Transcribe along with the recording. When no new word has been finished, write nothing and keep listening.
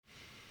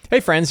Hey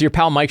friends, your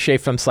pal Mike Shea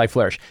from Sly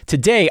Flourish.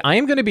 Today, I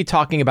am going to be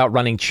talking about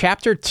running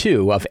Chapter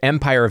 2 of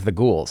Empire of the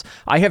Ghouls.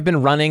 I have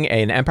been running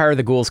an Empire of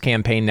the Ghouls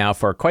campaign now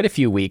for quite a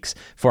few weeks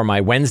for my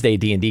Wednesday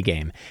D&D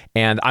game,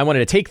 and I wanted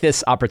to take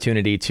this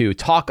opportunity to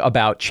talk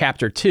about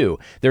Chapter 2.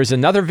 There's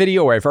another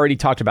video where I've already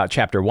talked about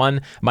Chapter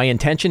 1. My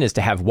intention is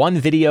to have one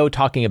video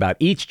talking about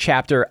each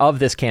chapter of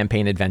this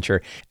campaign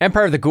adventure.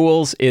 Empire of the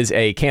Ghouls is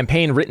a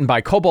campaign written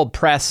by Kobold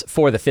Press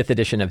for the 5th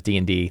edition of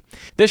D&D.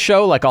 This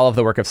show, like all of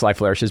the work of Sly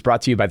Flourish, is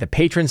brought to you by the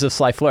patrons of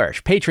Sly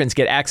Flourish. Patrons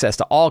get access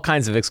to all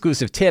kinds of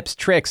exclusive tips,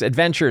 tricks,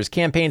 adventures,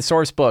 campaign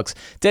source books,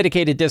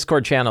 dedicated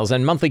Discord channels,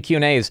 and monthly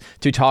Q&As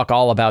to talk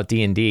all about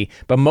D&D.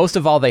 But most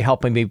of all, they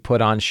help me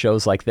put on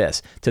shows like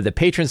this. To the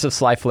patrons of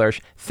Sly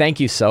Flourish, thank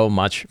you so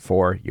much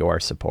for your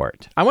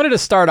support. I wanted to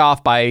start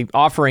off by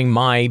offering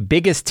my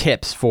biggest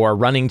tips for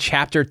running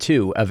Chapter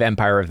 2 of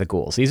Empire of the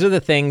Ghouls. These are the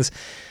things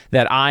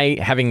that I,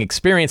 having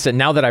experienced it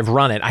now that I've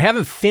run it, I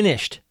haven't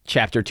finished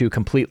Chapter 2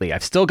 completely.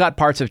 I've still got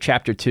parts of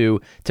Chapter 2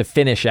 to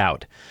finish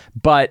out,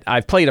 but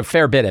I've played a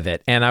fair bit of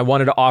it, and I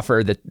wanted to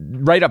offer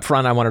right up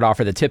front, I wanted to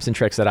offer the tips and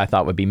tricks that I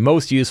thought would be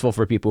most useful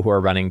for people who are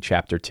running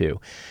Chapter 2.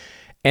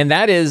 And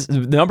that is,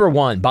 number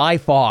one, by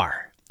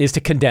far, is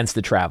to condense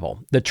the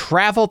travel. The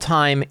travel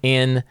time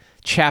in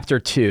Chapter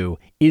 2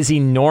 is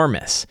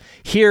enormous.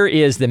 Here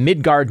is the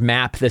Midgard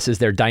map. This is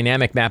their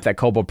dynamic map that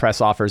Kobold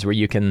Press offers where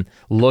you can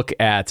look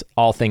at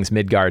all things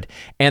Midgard.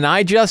 And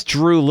I just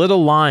drew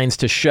little lines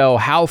to show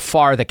how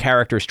far the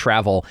characters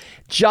travel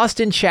just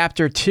in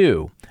Chapter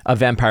 2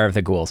 of Empire of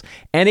the Ghouls.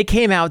 And it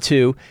came out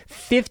to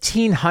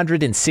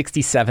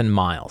 1,567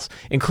 miles,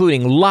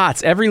 including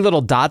lots. Every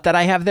little dot that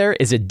I have there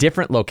is a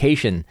different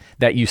location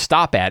that you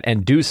stop at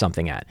and do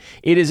something at.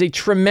 It is a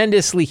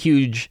tremendously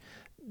huge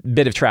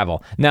bit of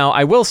travel. Now,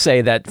 I will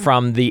say that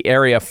from the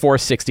area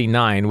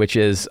 469, which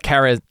is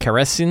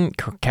Kerosene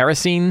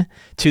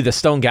to the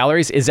Stone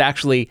Galleries,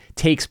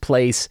 takes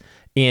place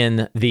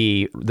in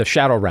the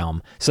Shadow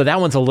Realm. So that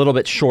one's a little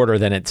bit shorter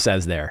than it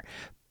says there.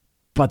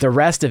 But the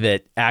rest of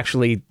it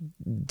actually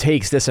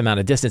takes this amount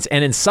of distance.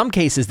 And in some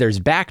cases, there's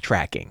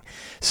backtracking.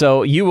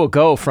 So you will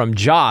go from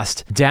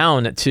Jost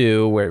down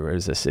to, where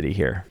is the city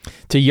here?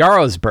 To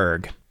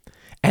Jarlsberg,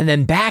 and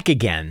then back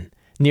again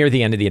near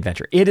the end of the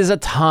adventure. It is a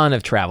ton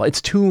of travel.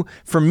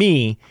 For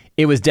me,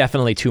 it was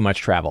definitely too much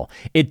travel.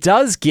 It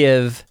does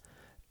give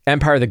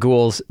Empire of the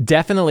Ghouls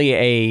definitely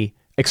a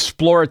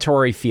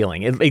exploratory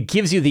feeling. It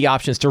gives you the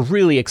options to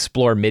really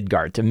explore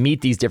Midgard, to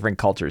meet these different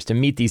cultures, to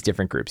meet these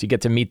different groups. You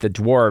get to meet the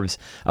dwarves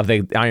of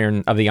the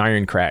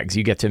Iron Crags.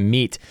 You get to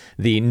meet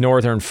the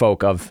northern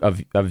folk of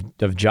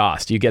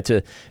Jost. You get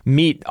to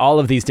meet all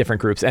of these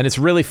different groups, and it's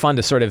really fun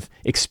to sort of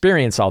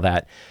experience all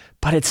that.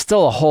 But it's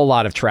still a whole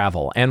lot of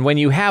travel. And when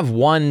you have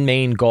one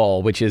main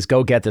goal, which is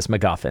go get this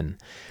MacGuffin,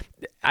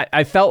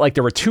 I felt like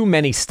there were too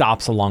many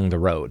stops along the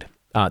road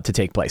to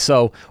take place.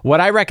 So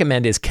what I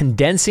recommend is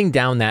condensing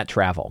down that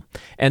travel.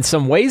 And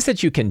some ways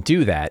that you can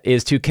do that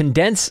is to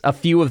condense a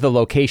few of the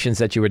locations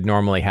that you would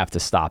normally have to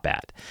stop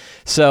at.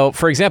 So,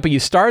 for example, you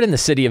start in the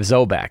city of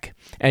Zobek,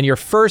 and your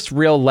first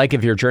real leg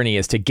of your journey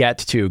is to get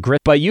to Grisol.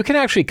 But you can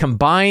actually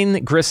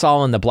combine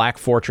Grisol and the Black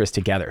Fortress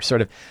together.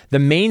 Sort of the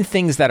main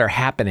things that are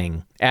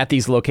happening at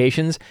these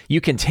locations,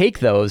 you can take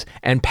those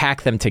and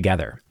pack them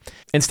together.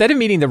 Instead of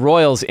meeting the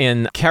royals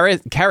in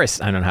Kerosene,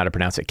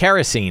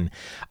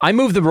 I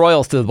moved the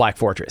royals to the Black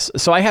Fortress.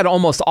 So I had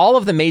almost all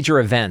of the major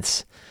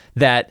events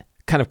that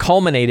kind of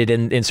culminated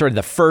in sort of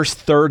the first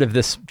third of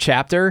this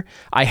chapter,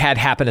 I had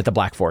happen at the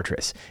Black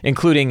Fortress,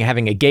 including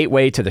having a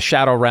gateway to the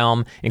Shadow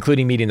Realm,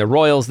 including meeting the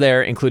royals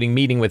there, including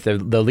meeting with the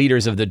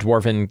leaders of the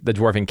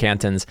dwarven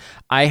cantons.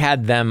 I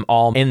had them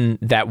all in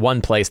that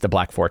one place, the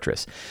Black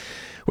Fortress,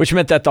 which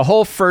meant that the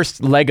whole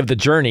first leg of the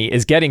journey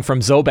is getting from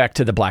Zobek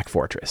to the Black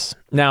Fortress.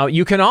 Now,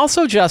 you can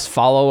also just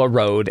follow a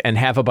road and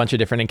have a bunch of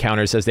different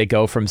encounters as they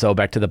go from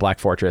Zobek to the Black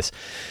Fortress.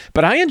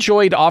 But I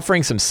enjoyed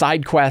offering some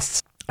side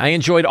quests. I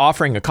enjoyed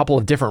offering a couple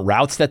of different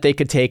routes that they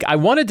could take. I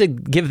wanted to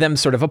give them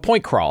sort of a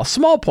point crawl, a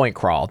small point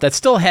crawl that's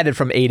still headed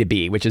from A to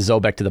B, which is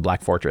Zobek to the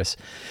Black Fortress.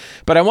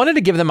 But I wanted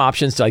to give them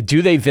options to, like,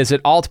 do they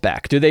visit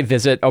Altbeck? Do they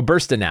visit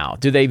Oberstenau?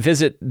 Do they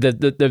visit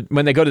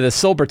when they go to the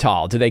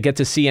Silbertal? Do they get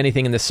to see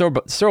anything in the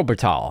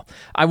Silbertal?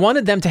 I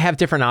wanted them to have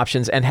different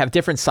options and have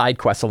different side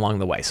quests along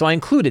the way. So I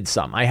included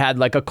some. I had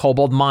like a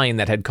kobold mine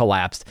that had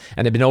collapsed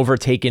and had been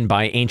overtaken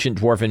by ancient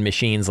dwarven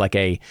machines, like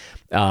a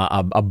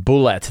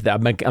bullet,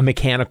 a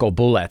mechanical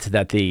bullet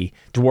that the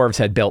dwarves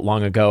had built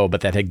long ago,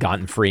 but that had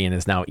gotten free and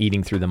is now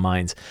eating through the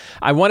mines.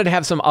 I wanted to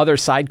have some other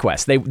side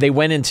quests. They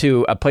went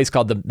into a place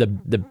called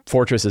the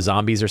Fortress of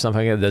Zombies or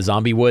something, like that, the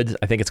Zombie Woods.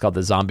 I think it's called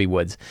the Zombie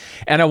Woods.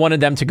 And I wanted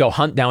them to go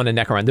hunt down a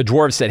necromancer. The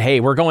dwarves said, hey,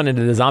 we're going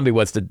into the Zombie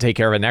Woods to take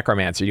care of a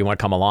necromancer. You want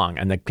to come along?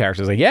 And the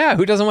character's like, yeah,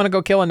 who doesn't want to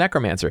go kill a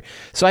necromancer?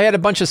 So I had a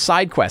bunch of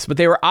side quests, but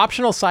they were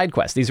optional side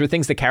quests. These were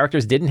things the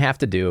characters didn't have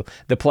to do.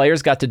 The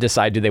players got to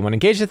decide, do they want to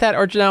engage with that,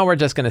 or no, we're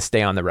just going to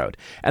stay on the road.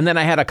 And then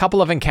I had a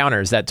couple of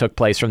encounters that took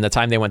place from the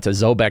time they went to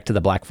Zobek to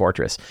the Black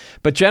Fortress.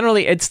 But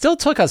generally, it still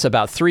took us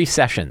about 3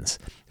 sessions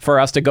for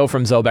us to go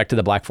from Zobek to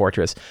the Black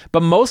Fortress.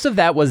 But most of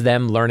that was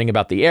them learning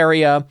about the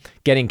area,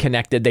 getting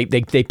connected.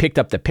 They picked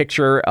up the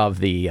picture of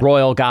the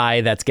royal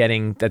guy that's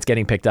getting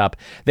picked up.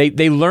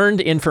 They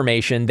learned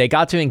information. They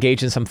got to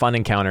engage in some fun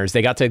encounters.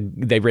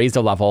 They raised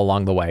a level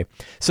along the way.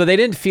 So they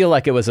didn't feel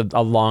like it was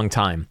a long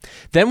time.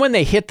 Then when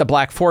they hit the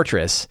Black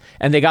Fortress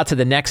and they got to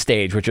the next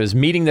stage, which was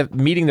meeting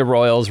the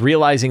royals,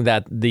 realizing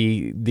that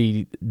the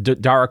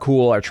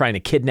Darakul are trying to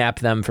kidnap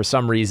them for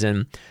some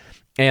reason,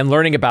 and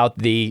learning about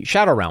the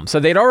Shadow Realm. So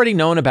they'd already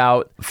known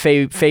about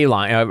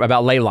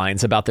about ley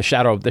lines, about the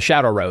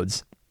Shadow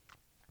Roads.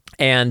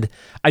 And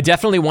I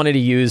definitely wanted to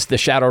use the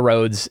Shadow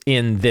Roads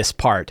in this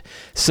part.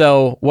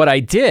 So what I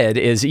did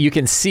is, you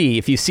can see,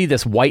 if you see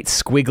this white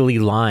squiggly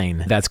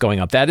line that's going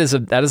up, that is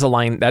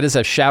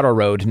a Shadow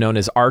Road known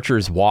as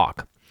Archer's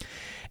Walk.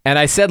 And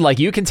I said, like,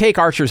 you can take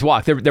Archer's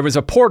Walk. There was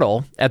a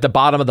portal at the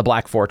bottom of the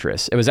Black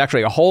Fortress. It was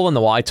actually a hole in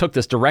the wall. I took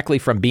this directly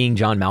from Being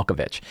John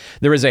Malkovich.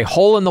 There is a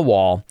hole in the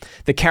wall.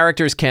 The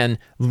characters can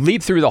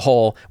leap through the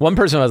hole. One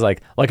person was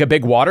like a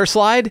big water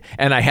slide,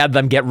 and I had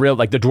them the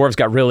dwarves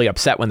got really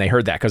upset when they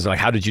heard that, because they're like,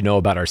 how did you know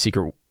about our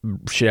secret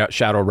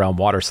Shadow Realm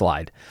water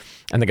slide?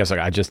 And the guy's like,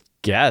 I just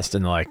guessed.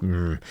 And they're like,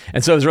 And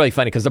so it was really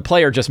funny, because the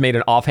player just made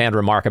an offhand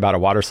remark about a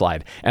water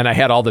slide, and I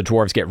had all the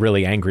dwarves get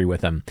really angry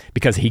with him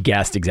because he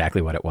guessed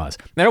exactly what it was.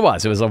 And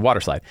it was a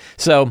water slide.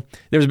 So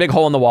there's a big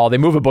hole in the wall. They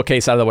move a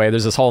bookcase out of the way.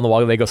 There's this hole in the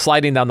wall. They go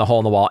sliding down the hole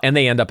in the wall, and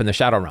they end up in the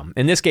Shadow Realm.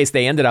 In this case,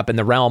 they ended up in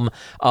the realm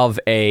of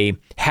a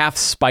half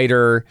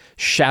spider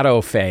shadow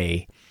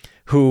fae,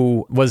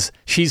 who was,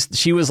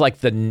 she was like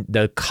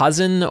the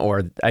cousin,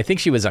 or I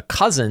think she was a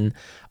cousin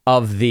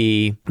of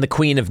the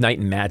Queen of Night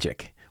and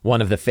Magic, one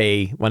of the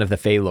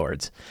Fae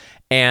Lords.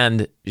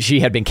 And she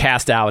had been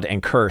cast out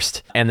and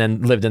cursed, and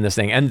then lived in this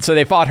thing. And so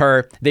they fought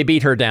her, they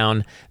beat her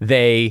down,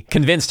 they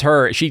convinced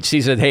her, she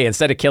said, hey,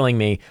 instead of killing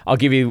me, I'll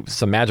give you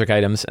some magic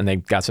items, and they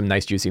got some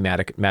nice juicy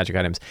magic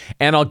items,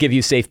 and I'll give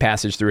you safe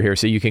passage through here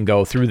so you can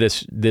go through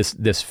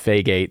this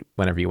Fae gate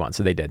whenever you want.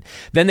 So they did.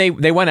 Then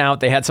they went out,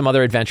 they had some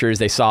other adventures,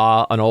 they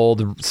saw an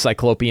old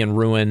Cyclopean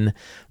ruin,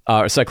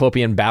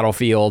 Cyclopean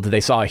battlefield,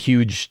 they saw a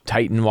huge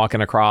Titan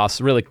walking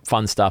across, really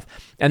fun stuff.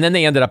 And then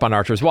they ended up on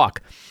Archer's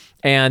Walk.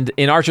 And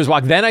in Archer's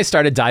Walk, then I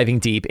started diving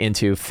deep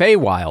into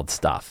Feywild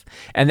stuff,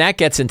 and that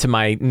gets into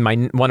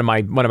one of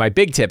my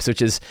big tips,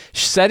 which is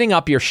setting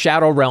up your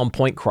Shadow Realm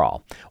point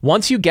crawl.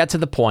 Once you get to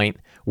the point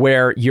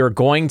where you're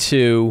going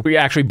to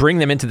actually bring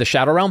them into the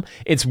Shadow Realm,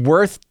 it's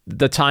worth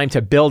the time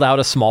to build out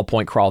a small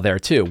point crawl there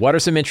too. What are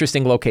some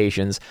interesting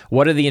locations?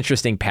 What are the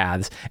interesting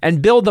paths?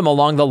 And build them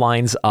along the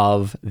lines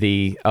of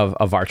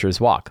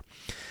Archer's Walk.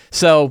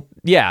 So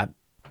yeah,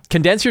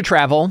 condense your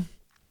travel.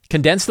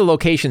 Condense the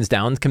locations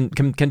down,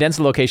 condense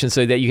the locations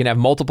so that you can have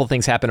multiple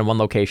things happen in one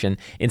location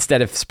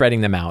instead of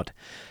spreading them out.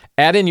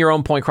 Add in your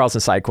own point crawls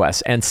and side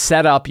quests, and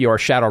set up your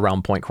Shadow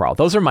Realm point crawl.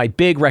 Those are my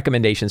big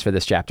recommendations for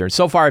this chapter.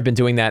 So far, I've been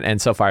doing that,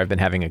 and so far, I've been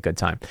having a good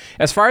time.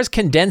 As far as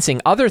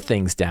condensing other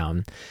things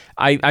down,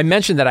 I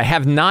mentioned that I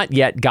have not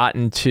yet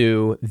gotten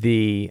to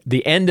the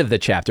end of the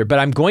chapter, but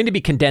I'm going to be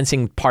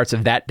condensing parts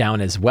of that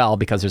down as well,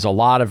 because there's a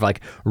lot of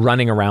like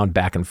running around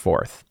back and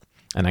forth,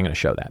 and I'm going to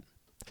show that.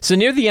 So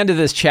near the end of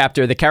this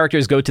chapter, the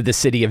characters go to the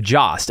city of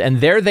Jost,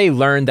 and there they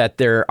learn that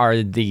there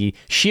are the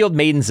Shield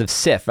Maidens of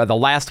Sif, are the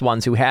last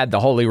ones who had the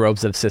holy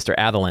robes of Sister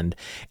Adelind,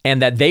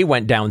 and that they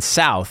went down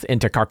south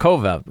into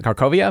Karkova,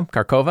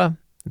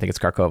 I think it's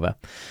Karkova,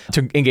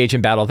 to engage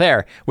in battle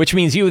there, which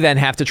means you then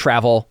have to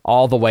travel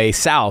all the way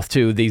south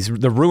to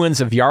the ruins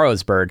of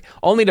Yarosburg,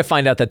 only to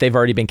find out that they've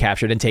already been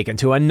captured and taken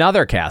to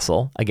another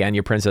castle. Again,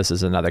 your princess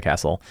is another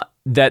castle,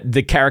 that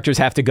the characters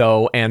have to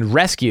go and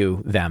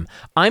rescue them.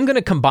 I'm going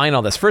to combine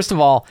all this. First of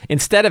all,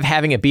 instead of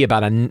having it be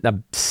about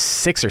a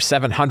 600 or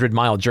 700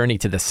 mile journey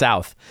to the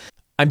south,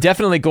 I'm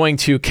definitely going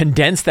to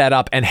condense that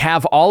up and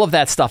have all of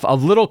that stuff a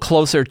little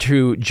closer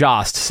to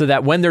Jost, so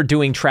that when they're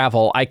doing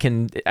travel, I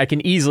can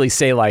easily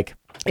say, like,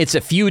 it's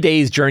a few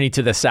days journey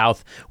to the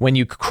south when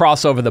you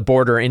cross over the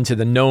border into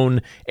the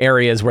known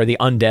areas where the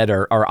undead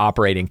are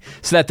operating,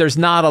 so that there's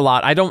not a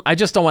lot. I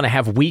just don't want to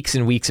have weeks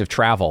and weeks of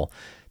travel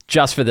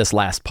just for this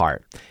last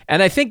part.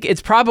 And I think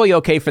it's probably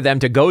okay for them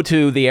to go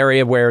to the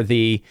area where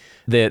the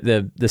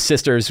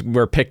sisters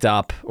were picked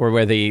up, or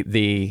where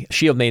the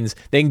Shield Maidens,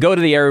 they can go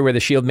to the area where the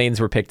Shield Maidens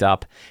were picked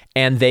up,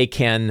 and they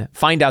can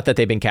find out that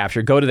they've been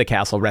captured, go to the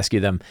castle,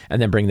 rescue them,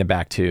 and then bring them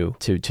back to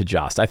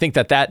Jost. I think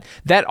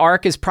that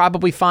arc is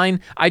probably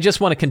fine. I just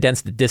want to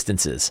condense the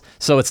distances,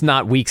 so it's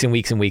not weeks and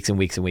weeks and weeks and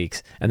weeks and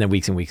weeks, and then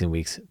weeks and weeks and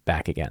weeks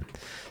back again.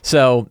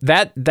 So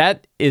that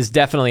is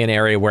definitely an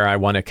area where I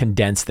want to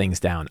condense things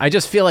down. I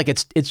just feel like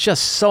it's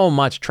just so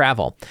much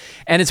travel.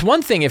 And it's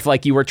one thing if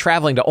like you were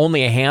traveling to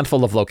only a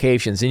handful of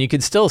locations, and you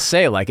could still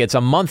say like it's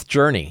a month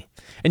journey,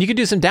 and you could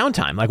do some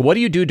downtime. Like, what do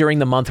you do during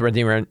the month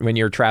when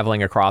you're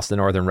traveling across the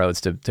northern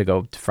roads to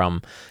go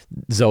from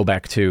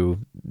Zobek to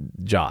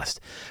Jost?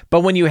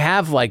 But when you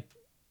have like,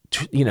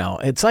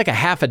 it's like a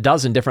half a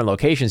dozen different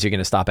locations you're going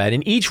to stop at,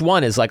 and each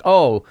one is like,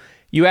 oh,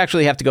 you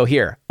actually have to go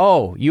here.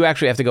 Oh, you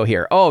actually have to go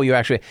here. Oh, you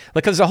actually,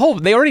 because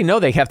they already know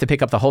they have to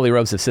pick up the holy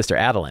robes of Sister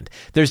Adelind.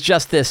 There's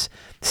just this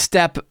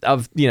step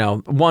of,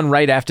 one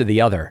right after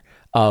the other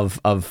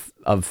of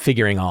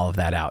figuring all of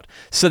that out.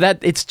 So that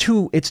it's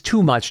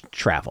too much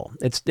travel.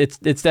 It's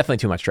definitely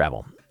too much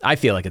travel. I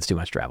feel like it's too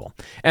much travel.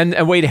 And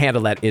a way to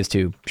handle that is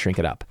to shrink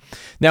it up.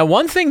 Now,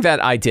 one thing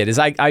that I did is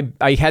I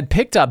had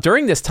picked up,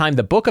 during this time,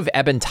 the Book of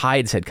Ebon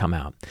Tides had come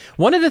out.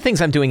 One of the things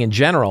I'm doing in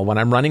general when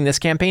I'm running this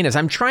campaign is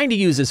I'm trying to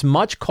use as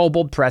much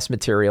Kobold Press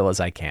material as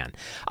I can.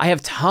 I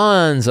have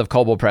tons of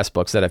Kobold Press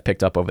books that I've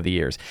picked up over the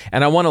years,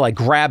 and I want to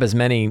grab as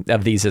many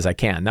of these as I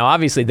can. Now,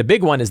 obviously, the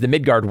big one is the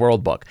Midgard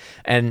World Book,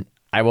 and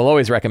I will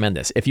always recommend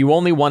this. If you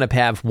only want to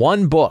have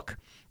one book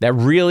that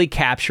really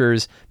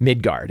captures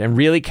Midgard and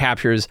really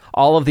captures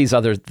all of these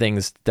other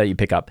things that you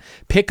pick up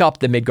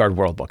the Midgard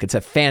World Book. It's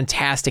a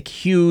fantastic,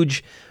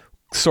 huge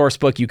source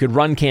book. You could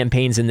run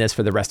campaigns in this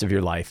for the rest of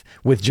your life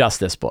with just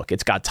this book.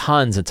 It's got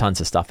tons and tons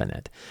of stuff in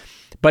it.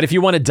 But if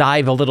you want to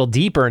dive a little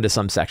deeper into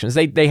some sections,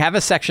 they have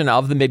a section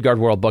of the Midgard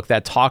World Book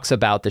that talks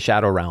about the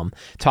Shadow Realm,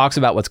 talks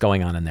about what's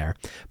going on in there.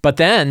 But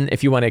then,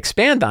 if you want to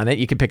expand on it,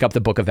 you can pick up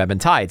the Book of Ebon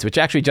Tides, which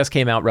actually just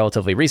came out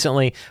relatively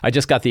recently. I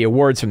just got the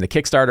awards from the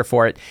Kickstarter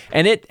for it,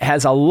 and it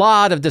has a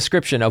lot of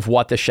description of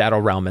what the Shadow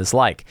Realm is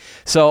like.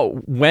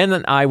 So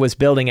when I was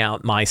building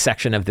out my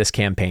section of this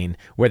campaign,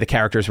 where the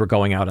characters were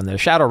going out in the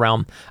Shadow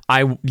Realm,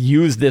 I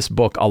used this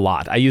book a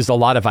lot. I used a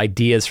lot of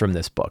ideas from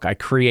this book. I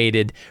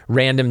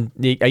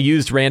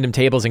used random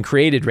tables and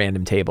created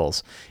random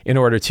tables in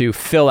order to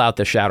fill out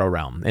the Shadow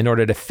Realm, in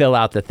order to fill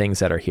out the things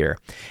that are here.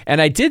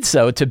 And I did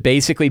so to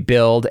basically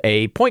build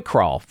a point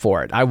crawl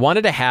for it. I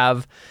wanted to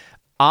have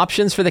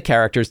options for the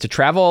characters to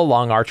travel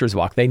along Archer's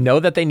Walk. They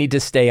know that they need to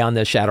stay on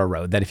the Shadow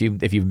Road, that if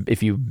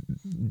you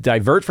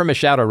divert from a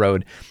Shadow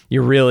Road,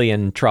 you're really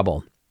in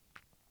trouble.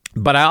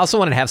 But I also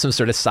wanted to have some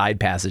sort of side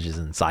passages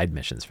and side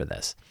missions for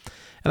this.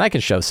 And I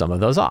can show some of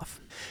those off.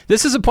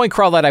 This is a point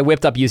crawl that I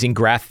whipped up using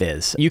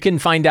GraphViz. You can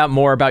find out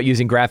more about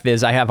using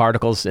GraphViz. I have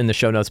articles in the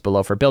show notes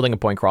below for building a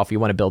point crawl if you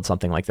want to build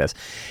something like this.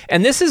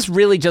 And this is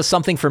really just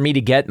something for me to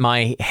get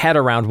my head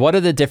around what are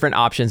the different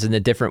options and the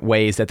different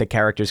ways that the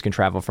characters can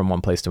travel from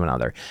one place to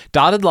another.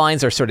 Dotted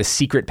lines are sort of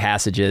secret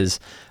passages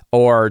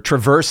or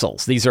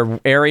traversals. These are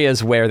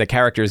areas where the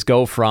characters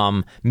go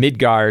from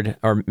Midgard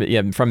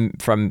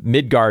from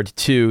Midgard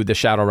to the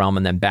Shadow Realm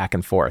and then back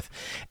and forth.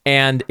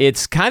 And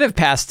it's kind of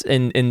past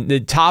in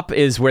the top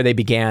is where they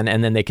began,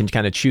 and then they can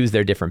kind of choose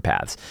their different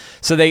paths.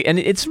 And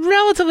it's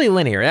relatively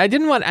linear. I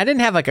didn't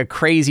have like a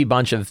crazy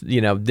bunch of,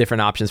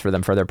 different options for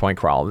them for their point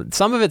crawl.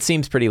 Some of it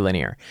seems pretty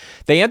linear.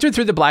 They entered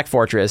through the Black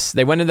Fortress.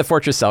 They went into the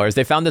fortress cellars.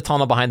 They found the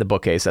tunnel behind the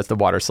bookcase. That's the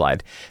water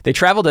slide. They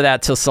traveled to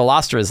that till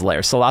Salastra's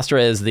lair.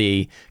 Salastra is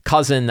the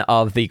cousin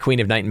of the Queen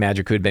of Night and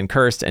Magic who had been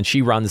cursed, and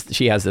she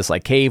has this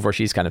cave where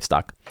she's kind of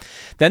stuck.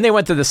 Then they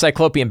went to the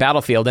Cyclopean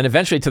battlefield and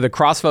eventually to the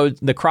crossroads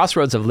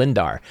of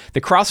Lindar. The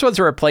crossroads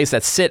are a place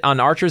that sit on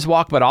Archer's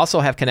Walk, but also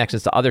have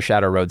connections to other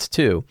shadow roads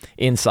too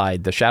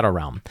inside the Shadow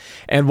Realm.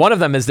 And one of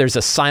them is there's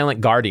a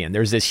silent guardian.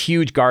 There's this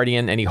huge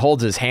guardian, and he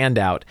holds his hand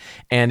out,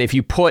 and if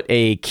you put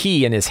a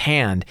key in his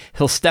hand,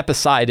 he'll step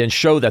aside and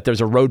show that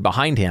there's a road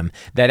behind him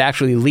that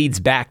actually leads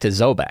back to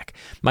Zobek.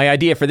 My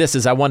idea for this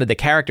is I wanted the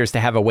characters to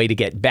have a way to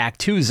get back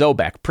to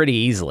Zobek pretty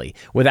easily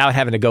without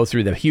having to go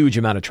through the huge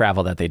amount of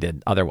travel that they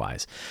did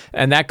otherwise.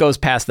 And that goes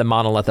past the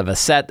monolith of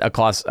Aset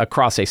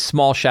across a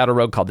small shadow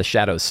road called the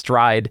Shadow's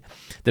Stride.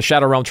 The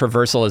Shadow Realm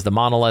traversal is the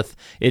monolith.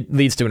 It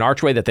leads to an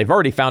archway that they've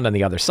already found on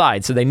the other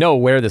side, so they know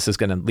where this is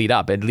going to lead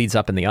up. It leads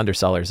up in the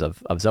undercellars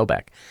of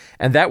Zobek.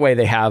 And that way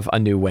they have a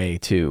new way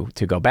to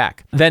go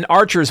back. Then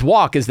Archer's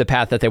Walk is the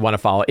path that they want to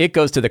follow. It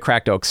goes to the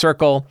Cracked Oak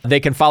Circle. They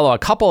can follow a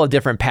couple of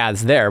different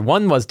paths there.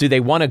 One was, do they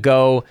want to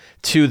go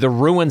to the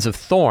Ruins of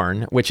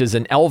Thorn, which is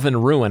an elven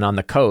ruin on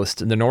the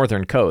coast, the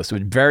northern coast,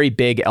 with very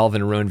big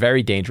elven ruin,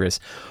 very dangerous.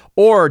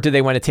 Or do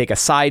they want to take a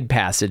side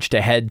passage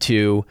to head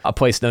to a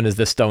place known as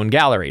the Stone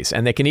Galleries?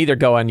 And they can either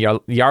go on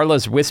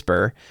Yarla's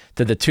Whisper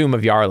to the Tomb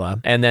of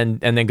Yarla and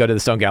then go to the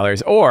Stone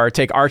Galleries, or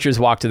take Archer's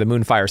Walk to the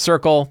Moonfire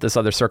Circle, this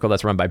other circle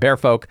that's run by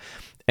Bearfolk,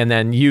 and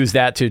then use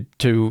that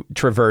to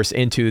traverse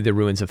into the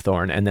Ruins of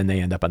Thorn, and then they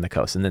end up on the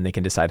coast, and then they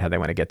can decide how they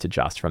want to get to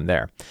Jost from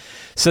there.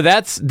 So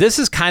this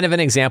is kind of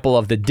an example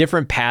of the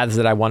different paths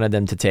that I wanted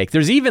them to take.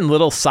 There's even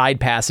little side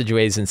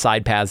passageways and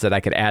side paths that I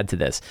could add to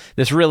this.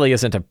 This really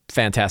isn't a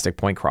fantastic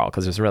point crawl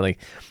because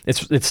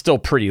it's still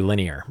pretty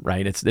linear,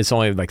 right? It's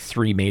only like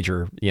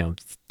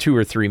two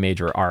or three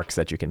major arcs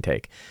that you can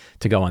take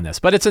to go on this,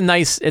 but it's a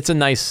nice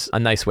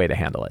way to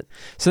handle it.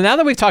 So now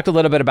that we've talked a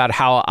little bit about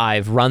how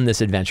I've run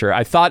this adventure,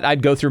 I thought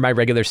I'd go through my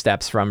regular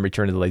steps from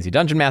Return of the Lazy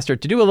Dungeon Master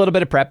to do a little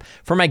bit of prep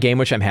for my game,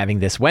 which I'm having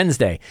this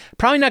Wednesday.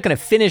 Probably not going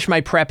to finish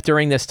my prep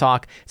during this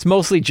talk. It's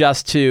mostly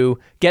just to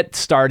get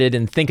started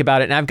and think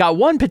about it. And I've got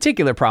one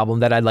particular problem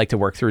that I'd like to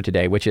work through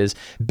today, which is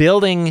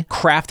building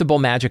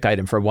craftable magic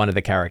item for one of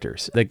the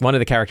characters. Like one of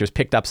the characters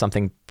picked up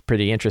something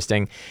pretty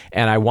interesting,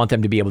 and I want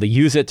them to be able to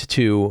use it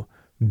to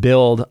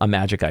build a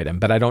magic item,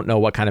 but I don't know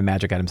what kind of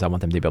magic items I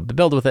want them to be able to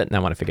build with it, and I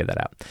want to figure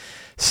that out.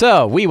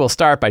 So we will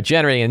start by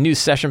generating a new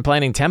session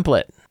planning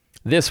template.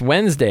 This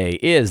Wednesday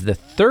is the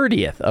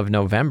 30th of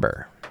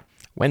November.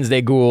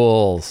 Wednesday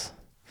Ghouls.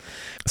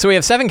 So we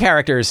have 7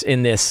 characters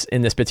in this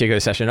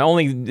particular session.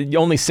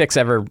 Only 6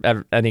 ever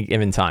at any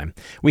given time.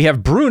 We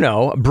have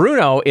Bruno.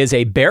 Bruno is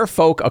a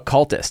bearfolk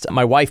occultist.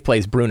 My wife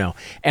plays Bruno,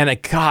 and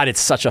God, it's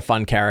such a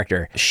fun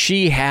character.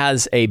 She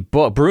has a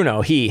book.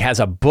 Bruno, he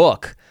has a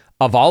book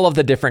of all of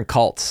the different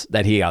cults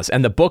that he has,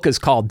 and the book is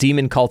called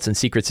Demon Cults and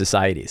Secret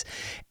Societies.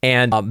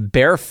 And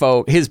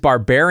bearfolk, his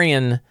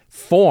barbarian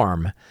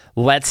form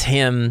lets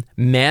him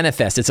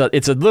manifest. It's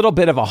a little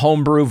bit of a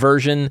homebrew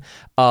version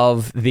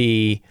of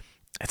the.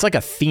 It's like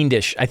a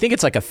fiendish, I think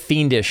it's like a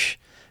fiendish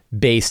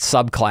based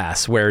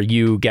subclass where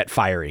you get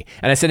fiery.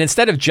 And I said,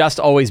 instead of just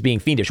always being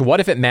fiendish, what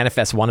if it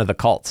manifests one of the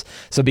cults?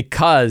 So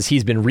because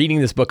he's been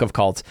reading this book of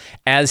cults,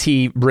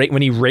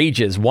 when he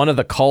rages, one of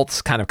the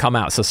cults kind of come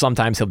out. So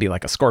sometimes he'll be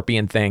like a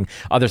scorpion thing.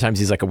 Other times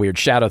he's like a weird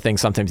shadow thing.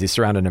 Sometimes he's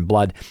surrounded in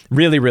blood.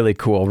 Really, really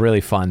cool.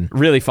 Really fun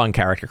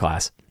character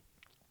class.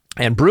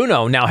 And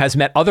Bruno now has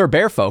met other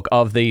bearfolk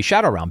of the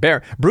Shadow Realm.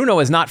 Bruno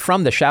is not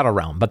from the Shadow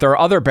Realm, but there are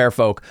other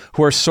bearfolk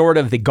who are sort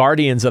of the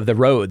guardians of the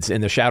roads in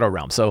the Shadow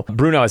Realm. So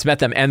Bruno has met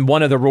them, and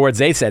one of the rewards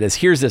they said is,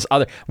 here's this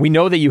other, we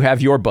know that you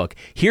have your book.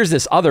 Here's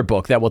this other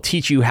book that will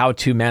teach you how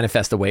to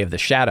manifest the way of the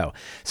shadow.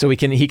 So he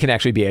can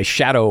actually be a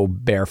shadow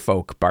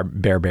bearfolk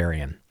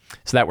barbarian.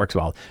 So that works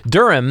well.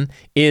 Durham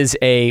is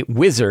a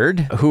wizard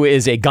who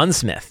is a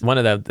gunsmith,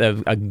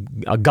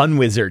 a gun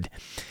wizard.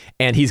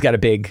 And he's got a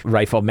big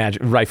rifle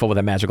with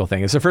a magical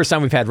thing. It's the first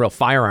time we've had real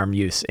firearm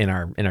use in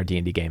our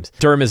D&D games.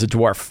 Durham is a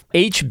dwarf.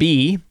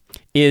 HB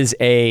is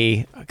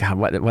a God.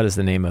 What is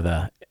the name of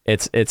the?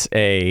 It's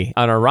an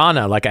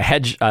Arana, like a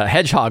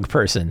hedgehog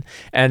person.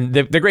 And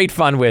the great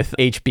fun with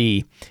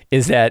HB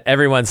is that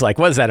everyone's like,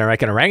 what is that?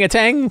 Like an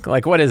orangutan?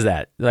 Like, what is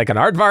that? Like an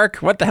aardvark?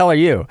 What the hell are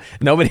you?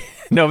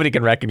 Nobody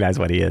can recognize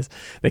what he is.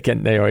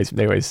 They always,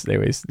 we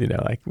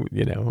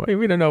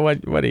don't know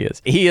what he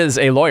is. He is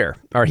a lawyer,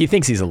 or he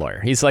thinks he's a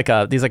lawyer. He's like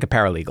a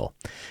paralegal.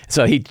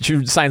 So he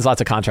signs lots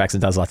of contracts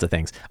and does lots of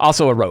things.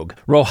 Also a rogue.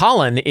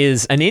 Rohallan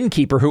is an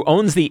innkeeper who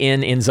owns the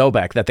inn in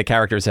Zobek that the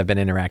characters have been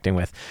interacting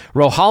with.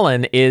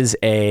 Rohallan is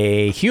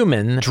a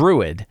human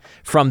druid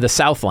from the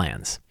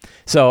Southlands.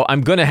 So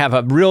I'm going to have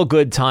a real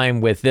good time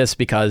with this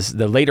because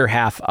the latter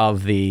half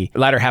of the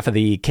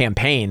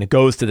campaign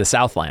goes to the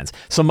Southlands.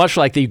 So much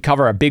like you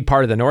cover a big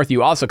part of the North,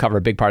 you also cover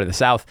a big part of the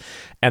South,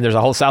 and there's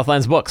a whole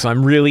Southlands book. So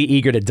I'm really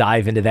eager to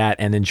dive into that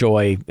and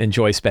enjoy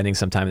spending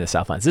some time in the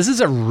Southlands. This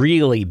is a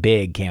really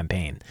big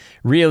campaign,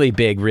 really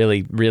big,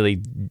 really,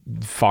 really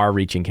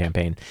far-reaching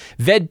campaign.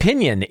 Ved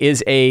Pinion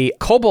is a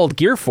kobold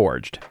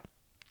gearforged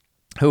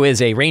who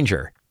is a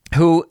ranger,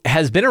 who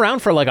has been around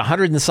for like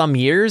 100 and some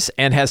years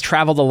and has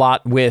traveled a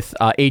lot with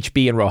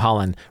HB and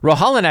Rohallan.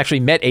 Rohallan actually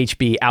met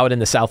HB out in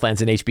the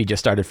Southlands, and HB just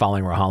started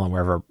following Rohallan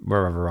wherever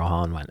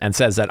Rohallan went, and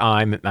says that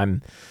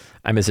I'm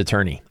his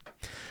attorney.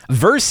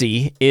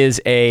 Versi is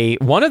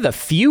one of the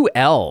few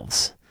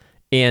elves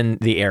in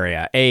the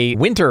area, a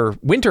winter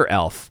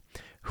elf,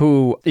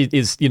 who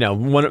is,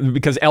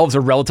 because elves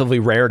are relatively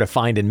rare to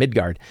find in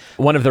Midgard.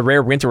 One of the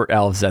rare winter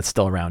elves that's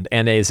still around,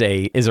 and is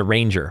a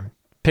ranger.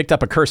 Picked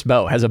up a cursed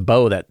bow, has a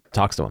bow that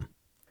talks to him.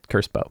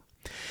 Cursed bow.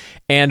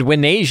 And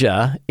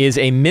Winasia is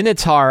a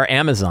Minotaur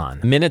Amazon,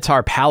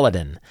 Minotaur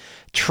Paladin,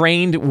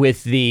 trained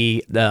with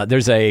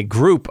there's a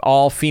group,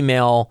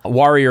 all-female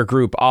warrior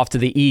group off to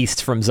the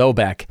east from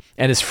Zobek,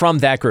 and is from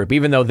that group.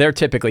 Even though they're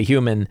typically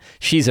human,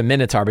 she's a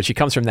Minotaur, but she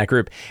comes from that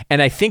group.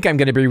 And I think I'm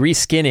going to be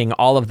reskinning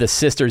all of the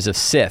Sisters of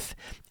Sith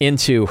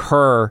into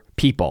her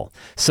people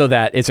so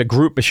that it's a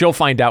group. She'll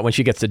find out when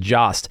she gets to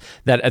Jost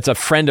that it's a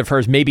friend of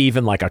hers, maybe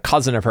even like a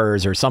cousin of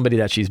hers or somebody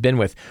that she's been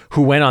with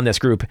who went on this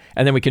group,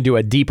 and then we can do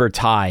a deeper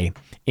tie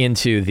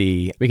into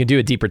the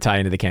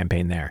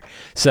campaign there.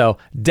 So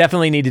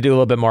definitely need to do a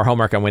little bit more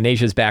homework on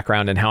Winasia's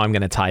background and how I'm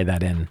going to tie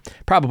that in.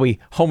 Probably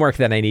homework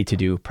that I need to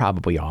do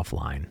probably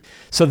offline.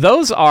 So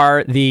those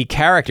are the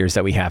characters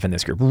that we have in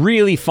this group.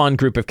 Really fun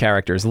group of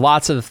characters.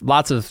 Lots of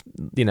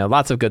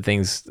good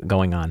things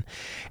going on.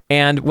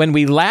 And when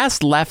we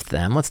last left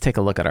them, let's take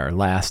a look at our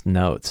last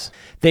notes.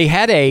 They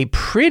had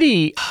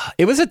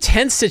it was a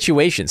tense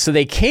situation. So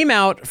they came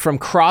out from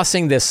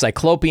crossing this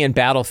Cyclopean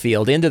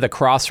battlefield into the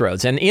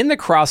crossroads. And in the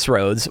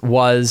crossroads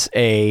was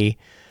they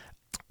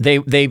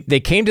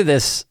came to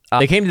this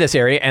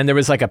area, and there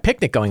was like a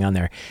picnic going on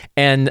there.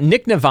 And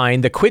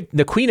Nycnavine,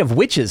 the queen of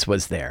witches,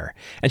 was there.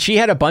 And she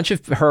had a bunch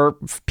of her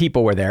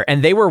people were there.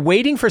 And they were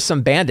waiting for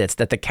some bandits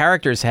that the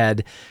characters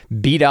had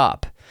beat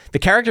up. The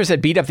characters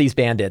had beat up these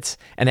bandits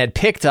and had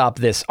picked up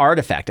this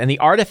artifact. And the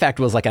artifact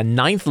was like a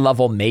 9th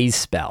level maze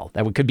spell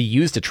that could be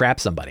used to trap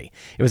somebody.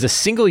 It was a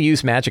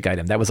single-use magic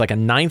item that was like a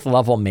 9th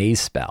level maze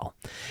spell.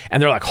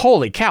 And they're like,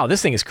 holy cow,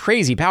 this thing is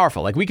crazy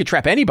powerful. Like, we could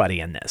trap anybody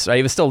in this, right?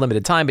 It was still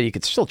limited time, but you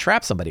could still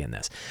trap somebody in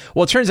this.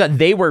 Well, it turns out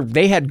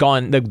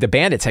the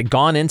bandits had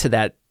gone into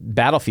that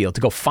battlefield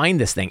to go find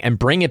this thing and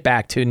bring it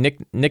back to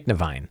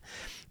Nycnavine.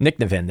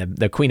 Nycnavin,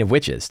 the Queen of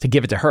Witches, to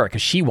give it to her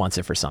because she wants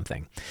it for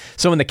something.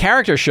 So when the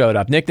character showed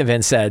up,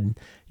 Nycnavin said,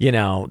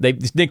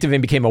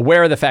 Nycnavin became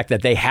aware of the fact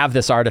that they have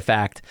this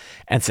artifact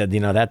and said,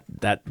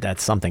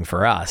 that's something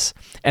for us.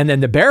 And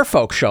then the bear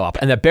folk show up,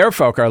 and the bear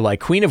folk are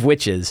like, Queen of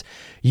Witches,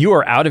 you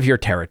are out of your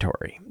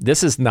territory.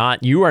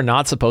 You are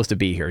not supposed to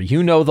be here.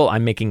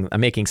 I'm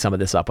making some of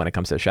this up when it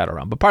comes to the Shadow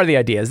Realm. But part of the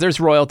idea is there's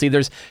royalty,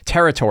 there's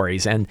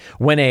territories. And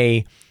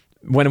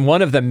when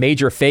one of the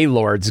major Fey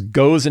Lords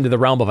goes into the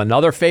realm of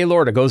another Fey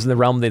Lord or goes in the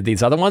realm of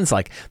these other ones,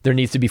 like there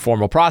needs to be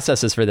formal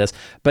processes for this.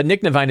 But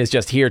Nycnavin is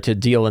just here to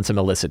deal in some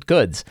illicit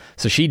goods.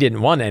 So she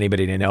didn't want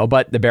anybody to know,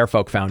 but the bear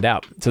folk found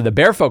out. So the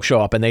bear folk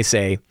show up and they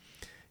say,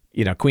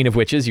 Queen of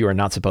Witches, you are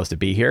not supposed to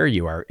be here.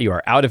 You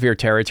are out of your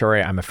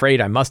territory. I'm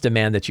afraid I must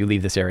demand that you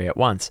leave this area at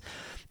once.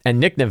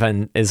 And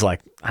Nycnavin is like,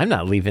 I'm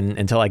not leaving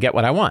until I get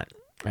what I want.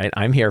 Right,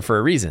 I'm here for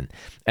a reason.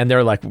 And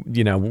they're like,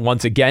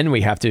 once again, we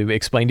have to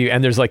explain to you.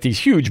 And there's like these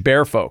huge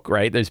bear folk,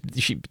 right? There's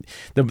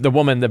the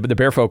woman, the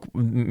bear folk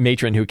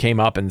matron who came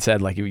up and said,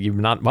 like, you're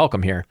not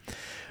welcome here,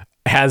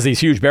 has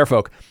these huge bear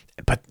folk.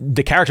 But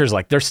the characters,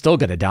 like, they're still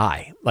going to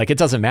die. Like, it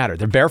doesn't matter.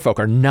 The bear folk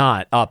are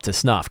not up to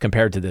snuff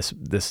compared to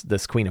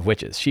this Queen of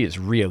Witches. She is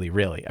really,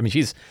 really, I mean,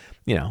 she's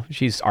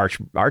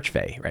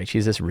archfey, right?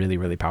 She's this really,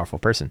 really powerful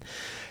person.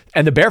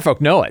 And the bear folk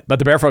know it, but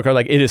the bear folk are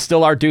like, it is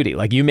still our duty.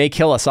 Like, you may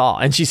kill us all.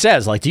 And she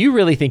says, like, do you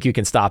really think you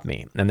can stop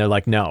me? And they're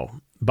like, no,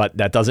 but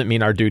that doesn't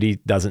mean our duty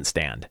doesn't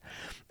stand.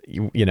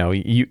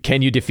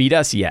 Can you defeat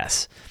us?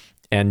 Yes.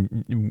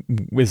 And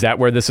is that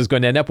where this is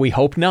going to end up? We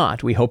hope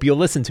not. We hope you'll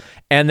listen to.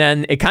 And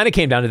then it kind of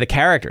came down to the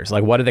characters.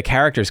 Like, what are the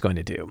characters going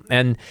to do?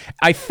 And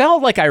I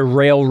felt like I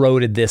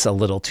railroaded this a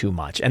little too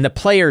much. And the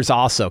players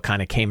also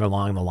kind of came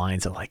along the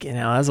lines of like,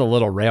 that's a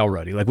little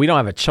railroady. Like, we don't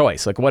have a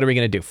choice. Like, what are we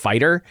going to do?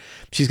 Fight her?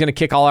 She's going to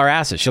kick all our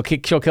asses. She'll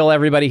kill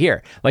everybody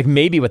here. Like,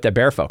 maybe with the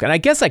bear folk. And I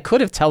guess I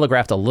could have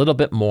telegraphed a little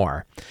bit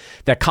more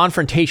that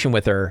confrontation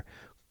with her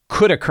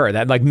could occur.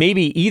 That like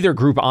maybe either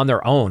group on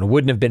their own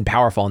wouldn't have been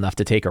powerful enough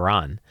to take her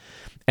on.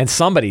 And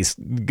somebody's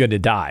going to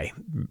die,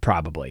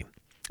 probably.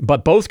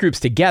 But both groups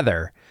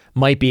together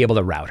might be able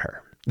to rout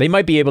her. They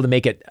might be able to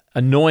make it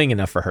annoying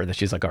enough for her that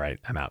she's like, all right,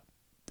 I'm out.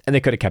 And they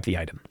could have kept the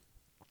item.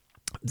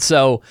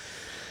 So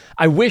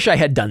I wish I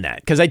had done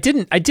that because I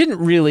didn't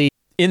really,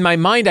 in my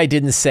mind, I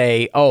didn't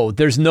say, oh,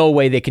 there's no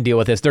way they can deal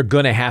with this. They're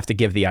going to have to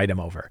give the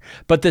item over.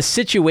 But the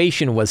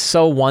situation was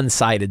so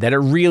one-sided that it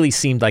really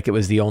seemed like it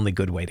was the only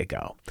good way to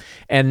go.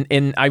 And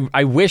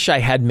I wish I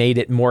had made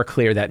it more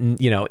clear that,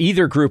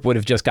 either group would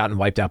have just gotten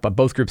wiped out, but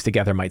both groups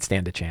together might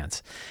stand a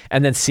chance.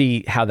 And then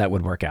see how that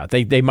would work out.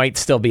 They might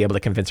still be able to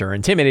convince her or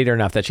intimidate her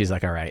enough that she's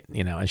like, all right,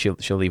 and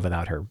she'll leave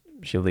without her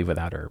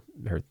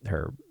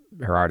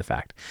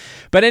artifact.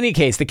 But in any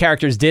case, the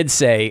characters did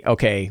say,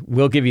 okay,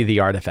 we'll give you the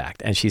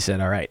artifact. And she said,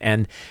 all right.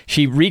 And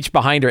she reached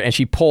behind her and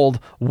she pulled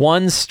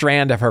one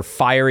strand of her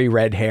fiery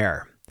red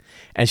hair.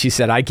 And she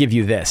said, I give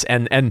you this.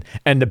 And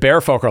the bear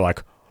folk are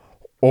like,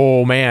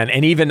 oh man.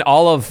 And even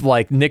all of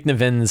like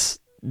Nycnavin's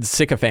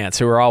sycophants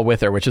who are all with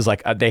her, which is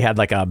like, they had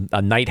like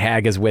a night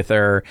hag is with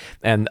her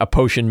and a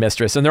potion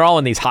mistress. And they're all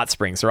in these hot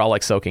springs. They're all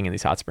like soaking in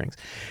these hot springs.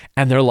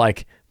 And they're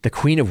like, the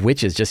Queen of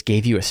Witches just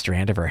gave you a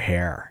strand of her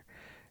hair.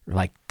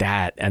 Like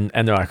that. And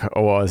they're like,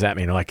 oh, what does that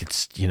mean? Like,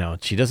 it's,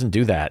 she doesn't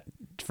do that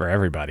for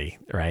everybody.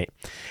 Right.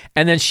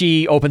 And then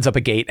she opens up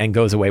a gate and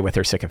goes away with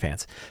her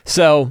sycophants.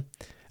 So,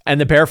 and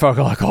the bear folk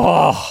are like,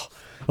 oh,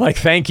 like,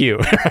 thank you.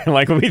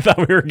 Like, we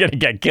thought we were going to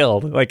get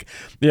killed. Like,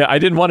 yeah, I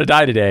didn't want to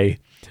die today,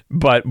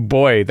 but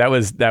boy, that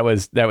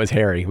was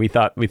hairy. We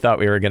thought we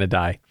were going to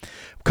die.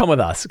 Come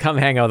with us. Come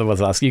hang out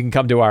with us. You can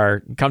come to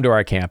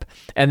our camp.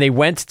 And they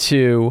went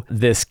to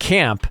this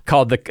camp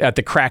called at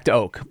the Cracked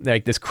Oak,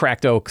 like this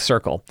Cracked Oak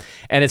Circle.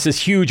 And it's this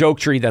huge oak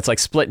tree that's like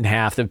split in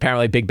half.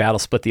 Apparently a big battle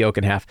split the oak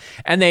in half.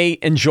 And they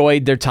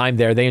enjoyed their time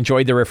there. They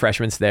enjoyed their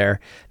refreshments there.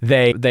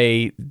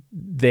 They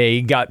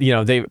got,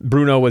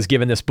 Bruno was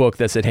given this book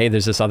that said, hey,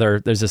 there's this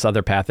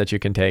other path that you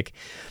can take.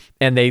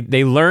 And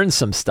they learned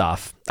some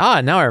stuff.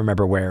 Now I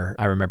remember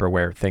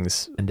where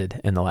things ended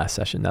in the last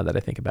session, now that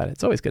I think about it.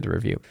 It's always good to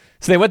review.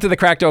 So they went to the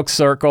Cracked Oak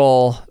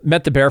Circle,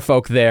 met the bear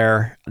folk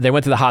there. They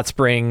went to the hot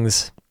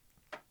springs,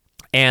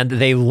 and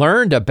they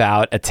learned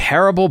about a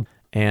terrible...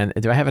 And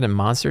do I have it in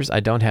monsters? I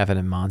don't have it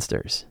in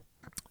monsters.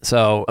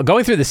 So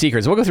going through the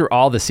secrets, we'll go through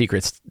all the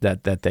secrets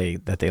that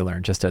they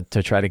learned just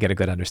to try to get a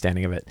good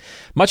understanding of it.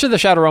 Much of the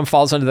Shadow Realm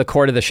falls under the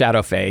court of the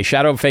Shadow Fae.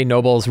 Shadow Fae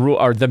nobles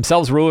are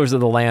themselves rulers of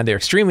the land. They're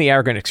extremely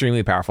arrogant,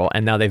 extremely powerful,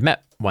 and now they've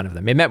met one of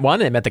them. They met one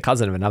and they met the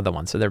cousin of another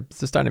one, so they're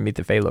starting to meet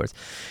the Fae Lords.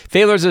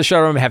 Fae Lords of the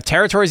Shadow Realm have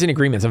territories and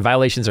agreements, and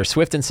violations are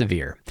swift and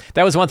severe.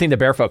 That was one thing the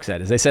bear folk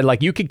said, is they said,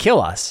 like, you could kill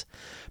us,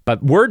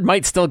 But word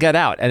might still get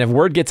out. And if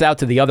word gets out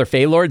to the other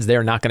Fey Lords,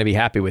 they're not going to be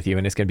happy with you,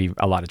 and it's going to be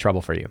a lot of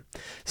trouble for you.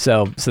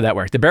 So that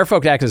worked. The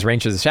Bearfolk act as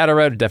rangers of the Shadow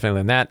Road, definitely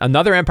learned that.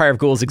 Another Empire of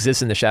Ghouls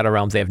exists in the Shadow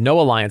Realms. They have no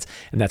alliance,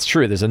 and that's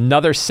true. There's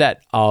another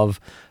set of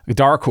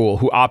Darkhoul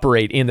who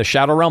operate in the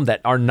Shadow Realm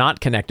that are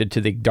not connected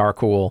to the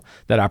Darkhoul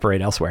that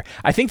operate elsewhere.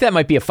 I think that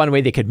might be a fun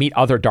way they could meet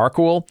other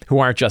Darkhoul who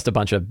aren't just a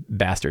bunch of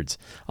bastards,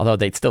 although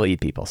they'd still eat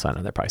people, so I don't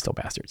know, they're probably still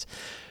bastards.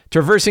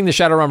 Traversing the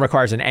Shadow Realm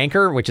requires an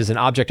anchor, which is an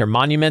object or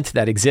monument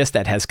that exists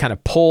that has kind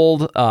of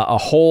pulled a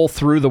hole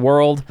through the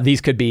world. These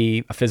could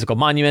be a physical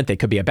monument. They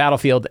could be a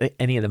battlefield,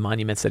 any of the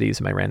monuments that I use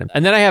in my random.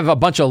 And then I have a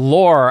bunch of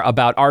lore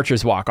about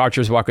Archer's Walk.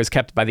 Archer's Walk was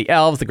kept by the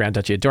elves, the Grand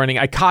Duchy of Dorning.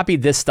 I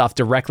copied this stuff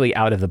directly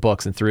out of the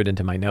books and threw it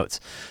into my notes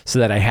so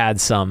that I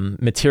had some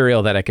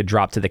material that I could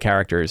drop to the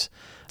characters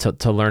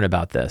to learn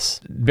about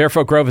this.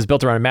 Bearfolk Grove is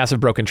built around a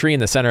massive broken tree in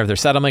the center of their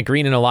settlement,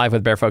 green and alive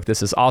with bearfolk.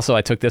 This is also,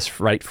 I took this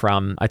right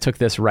from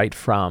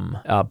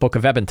Book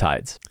of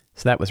Ebontides.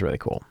 So that was really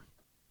cool.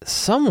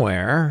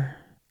 Somewhere,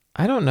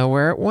 I don't know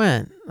where it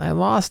went. I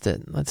lost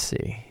it. Let's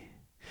see.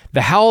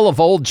 The Howl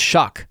of Old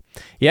Shuck.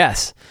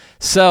 Yes.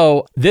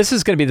 So this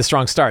is going to be the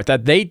strong start.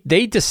 That they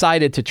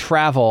decided to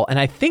travel, and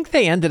I think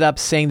they ended up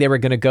saying they were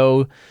going to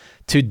go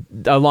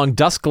along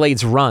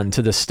Duskglade's Run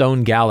to the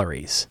Stone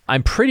Galleries.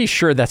 I'm pretty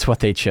sure that's what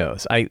they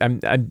chose.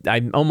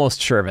 I'm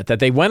almost sure of it. That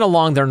they went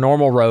along their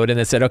normal road and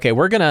they said, okay,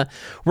 we're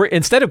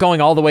instead of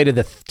going all the way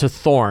to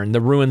Thorn,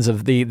 the ruins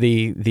of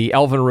the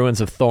elven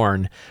ruins of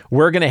Thorn,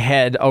 we're gonna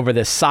head over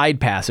this side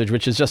passage,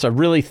 which is just a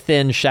really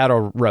thin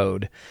shadow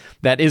road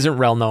that isn't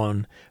well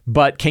known,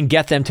 but can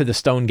get them to the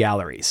Stone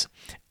Galleries,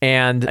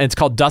 and it's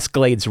called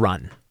Duskglade's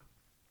Run.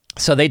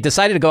 So they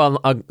decided to go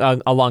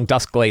along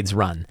Duskglade's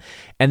Run,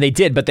 and they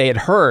did, but they had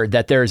heard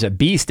that there's a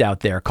beast out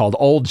there called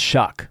Old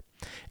Shuck.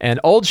 And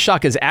Old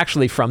Shuck is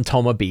actually from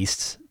Toma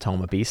Beast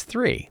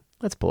 3.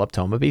 Let's pull up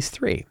Toma Beast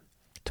 3.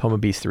 Toma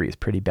Beast 3 is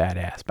pretty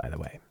badass, by the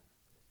way.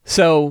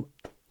 So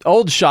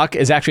Old Shuck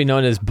is actually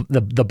known as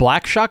the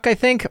Black Shuck, I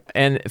think,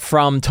 and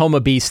from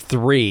Toma Beast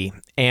 3.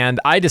 And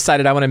I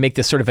decided I want to make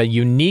this sort of a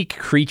unique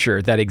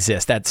creature that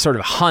exists, that sort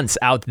of hunts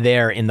out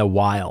there in the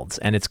wilds,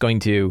 and it's going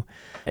to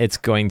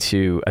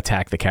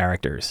attack the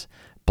characters.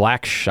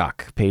 Black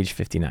Shuck, page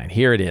 59.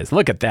 Here it is.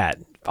 Look at that.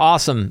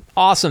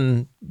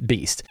 Awesome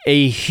beast.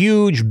 A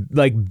huge,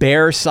 like,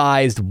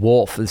 bear-sized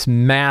wolf, this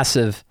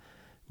massive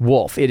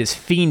wolf. It is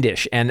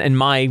fiendish, and in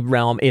my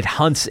realm, it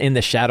hunts in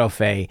the Shadow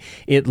Fae.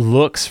 It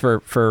looks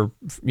for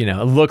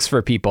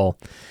people,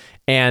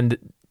 and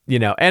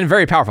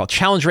very powerful.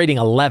 Challenge rating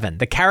 11.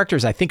 The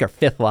characters, I think, are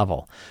 5th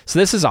level. So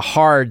this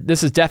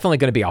is definitely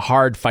going to be a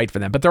hard fight for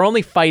them, but they're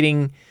only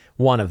fighting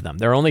one of them.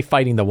 They're only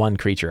fighting the one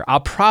creature. I'll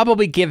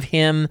probably give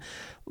him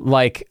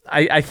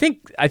I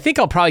think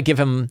I'll probably give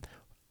him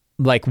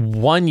like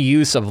one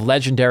use of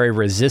legendary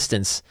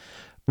resistance,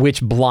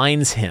 which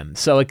blinds him.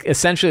 So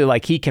essentially,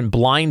 like, he can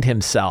blind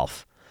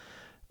himself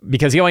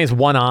because he only has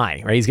one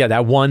eye, right? He's got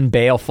that one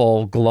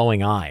baleful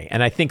glowing eye.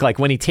 And I think, like,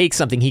 when he takes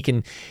something, he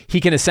can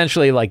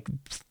essentially, like,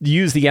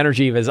 use the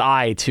energy of his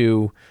eye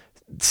to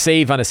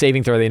save on a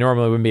saving throw they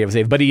normally wouldn't be able to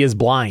save, but he is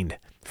blind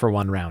for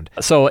one round.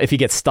 So if he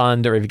gets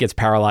stunned or if he gets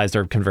paralyzed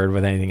or converted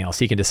with anything else,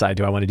 he can decide,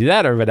 do I want to do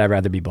that or would I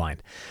rather be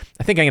blind?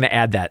 I think I'm going to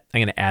add that. I'm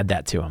going to add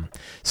that to him.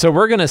 So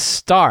we're going to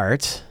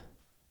start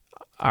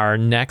our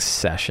next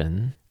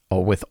session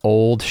with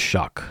Old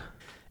Shuck.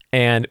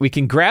 And we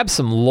can grab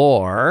some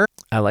lore.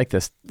 I like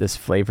this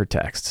flavor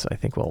text. So I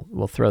think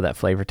we'll throw that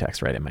flavor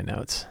text right in my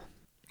notes.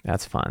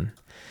 That's fun.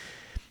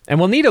 And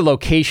we'll need a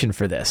location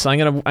for this. So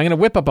I'm gonna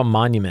whip up a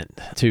monument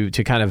to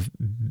kind of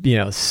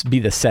be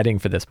the setting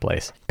for this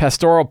place.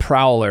 Pastoral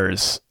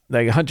prowlers,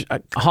 like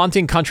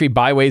haunting country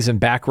byways and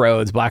back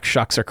roads. Black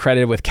Shucks are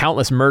credited with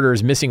countless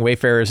murders, missing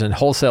wayfarers, and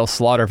wholesale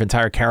slaughter of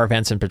entire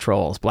caravans and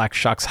patrols. Black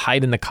Shucks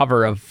hide in the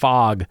cover of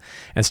fog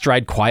and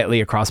stride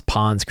quietly across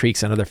ponds,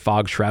 creeks, and other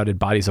fog-shrouded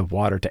bodies of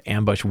water to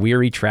ambush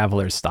weary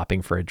travelers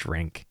stopping for a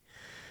drink.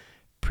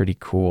 Pretty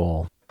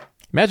cool.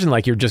 Imagine,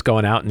 like, you're just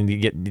going out and you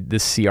get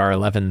this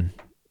CR11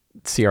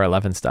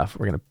 stuff.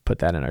 We're going to put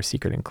that in our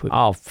secret include.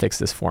 I'll fix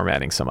this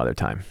formatting some other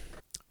time.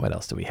 What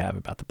else do we have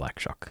about the Black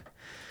Shuck?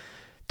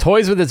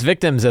 Toys with its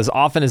victims as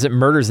often as it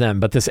murders them,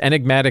 but this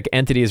enigmatic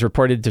entity is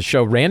reported to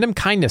show random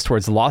kindness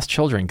towards lost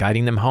children,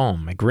 guiding them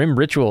home. Grim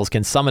rituals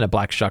can summon a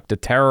Black Shuck to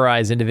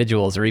terrorize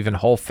individuals or even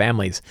whole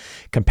families,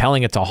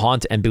 compelling it to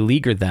haunt and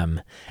beleaguer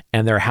them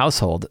and their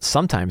household,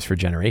 sometimes for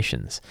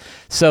generations.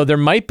 So there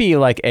might be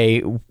like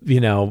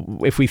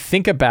if we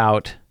think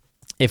about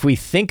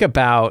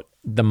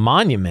the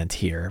monument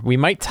here, we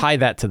might tie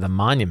that to the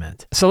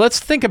monument. So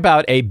let's think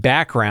about a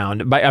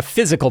background, by a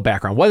physical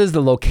background. What is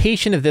the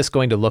location of this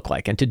going to look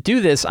like? And to do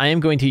this, I am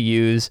going to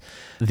use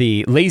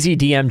the Lazy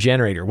DM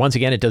generator. Once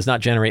again, it does not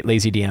generate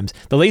lazy DMs.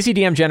 The Lazy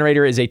DM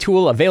generator is a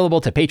tool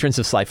available to patrons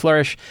of Sly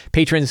Flourish.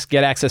 Patrons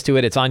get access to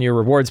it. It's on your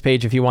rewards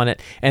page if you want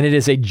it. And it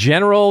is a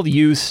general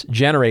use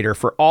generator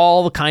for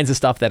all the kinds of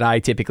stuff that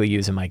I typically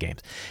use in my games.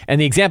 And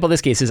the example in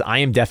this case is I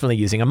am definitely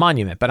using a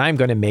monument, but I'm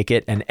going to make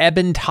it an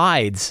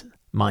Ebontides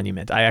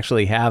monument. I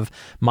actually have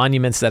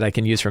monuments that I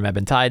can use from Ebb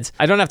and Tides.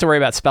 I don't have to worry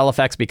about spell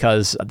effects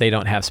because they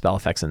don't have spell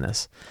effects in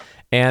this.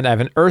 And I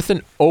have an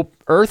earthen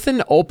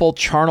opal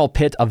charnel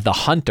pit of the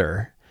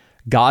hunter,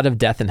 god of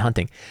death and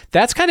hunting.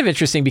 That's kind of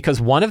interesting because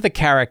one of the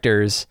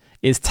characters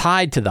is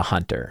tied to the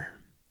hunter.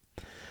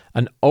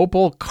 An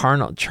opal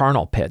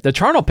charnel pit. The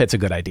charnel pit's a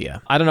good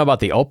idea. I don't know about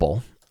the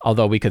opal,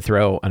 although we could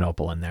throw an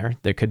opal in there.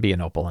 There could be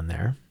an opal in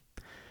there.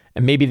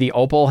 And maybe the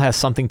opal has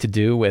something to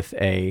do with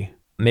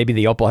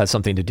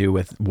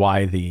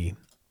why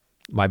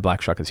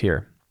Black Shuck is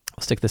here.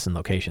 I'll stick this in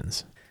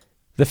locations.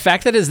 The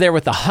fact that it's there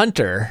with the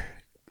hunter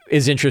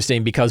is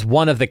interesting because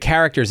one of the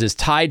characters is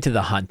tied to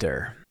the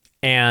hunter,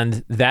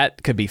 and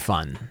that could be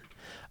fun.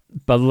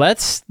 But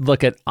let's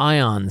look at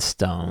ion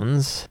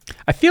stones.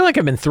 I feel like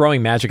I've been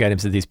throwing magic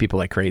items at these people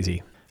like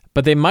crazy,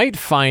 but they might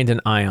find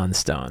an ion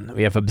stone.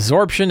 We have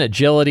absorption,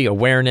 agility,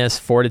 awareness,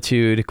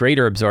 fortitude,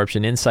 greater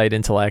absorption, insight,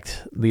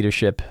 intellect,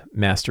 leadership,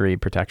 mastery,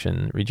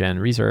 protection, regen,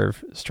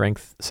 reserve,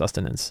 strength,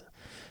 sustenance,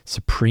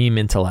 supreme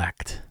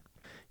intellect,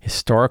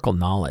 historical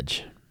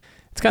knowledge.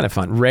 It's kind of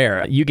fun.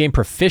 Rare. You gain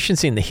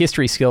proficiency in the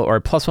history skill or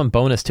a +1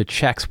 bonus to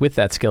checks with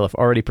that skill if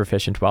already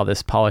proficient, while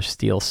this polished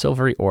steel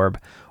silvery orb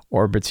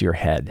orbits your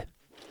head.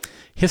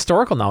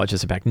 Historical knowledge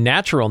is a fact.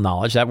 Natural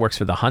knowledge, that works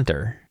for the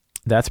hunter.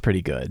 That's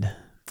pretty good.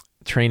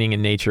 Training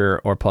in nature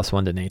or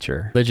 +1 to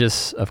nature.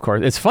 Religious, of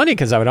course. It's funny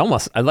because I'd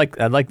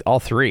like all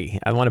three.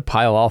 I want to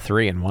pile all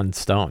three in one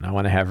stone. I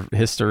want to have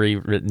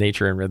history,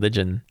 nature, and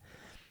religion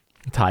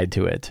tied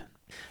to it.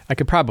 I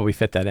could probably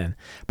fit that in.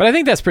 But I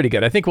think that's pretty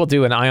good. I think we'll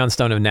do an ion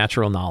stone of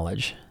natural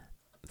knowledge.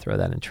 Throw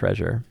that in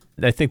treasure.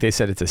 I think they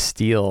said it's a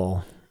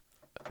steel.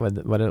 What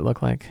did it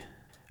look like?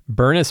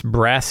 Burnous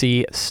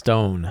brassy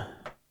stone.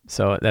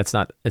 So it's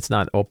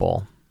not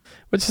opal.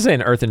 Let's just say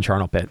an earthen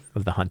charnel pit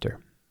of the hunter.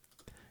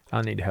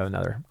 I'll need to have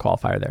another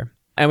qualifier there.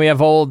 And we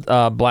have old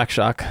Black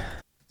Shuck,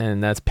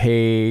 and that's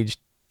page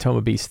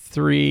Toma Beast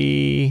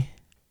 3,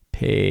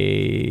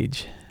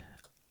 page,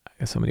 I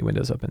got so many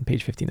windows open,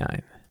 page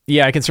 59.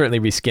 Yeah, I can certainly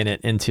reskin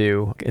it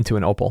into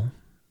an opal.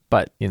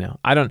 But,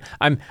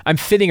 I'm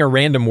fitting a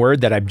random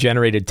word that I've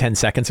generated 10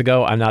 seconds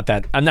ago. I'm not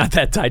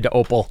that tied to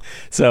opal.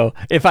 So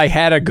if I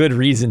had a good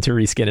reason to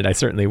reskin it, I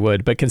certainly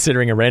would. But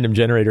considering a random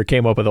generator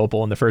came up with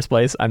opal in the first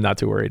place, I'm not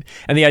too worried.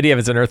 And the idea of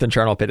it's an earthen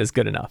charnel pit is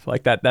good enough.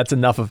 Like that's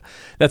enough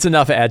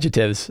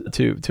adjectives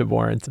to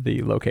warrant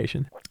the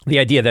location. The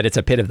idea that it's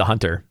a pit of the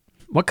hunter.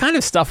 What kind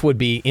of stuff would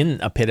be in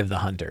a pit of the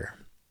hunter?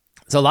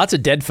 So lots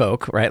of dead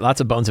folk, right?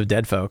 Lots of bones of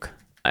dead folk.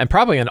 And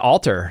probably an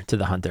altar to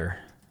the hunter.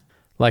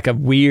 Like a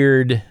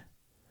weird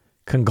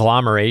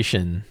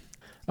conglomeration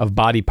of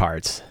body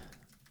parts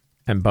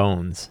and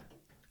bones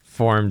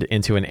formed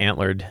into an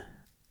antlered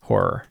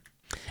horror.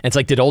 And it's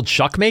like, did old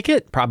Shuck make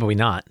it? Probably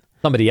not.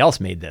 Somebody else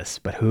made this,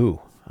 but who?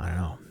 I don't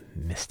know.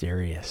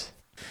 Mysterious.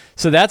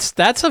 So that's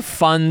a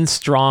fun,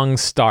 strong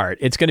start.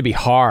 It's going to be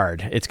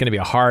hard. It's going to be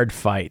a hard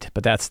fight,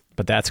 but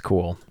that's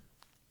cool.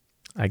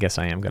 I guess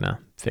I am going to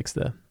fix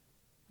the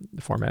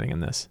formatting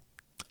in this.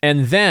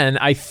 And then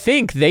I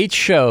think they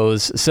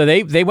chose, so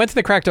they went to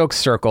the Cracked Oak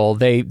Circle,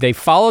 they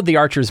followed the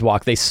Archer's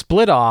Walk, they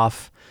split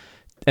off,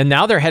 and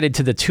now they're headed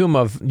to the tomb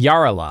of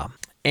Jarla.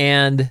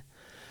 And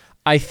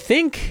I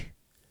think,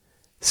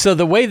 so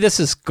the way this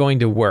is going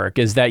to work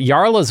is that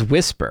Jarla's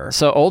Whisper,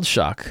 so Old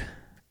Shuck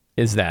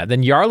is that,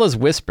 then Jarla's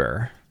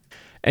Whisper,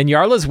 and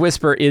Jarla's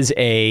Whisper is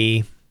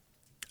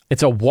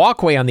it's a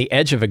walkway on the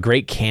edge of a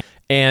great canyon.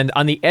 And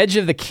on the edge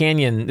of the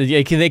canyon,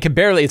 they can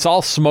barely, it's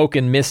all smoke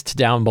and mist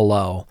down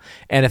below.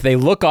 And if they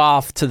look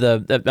off to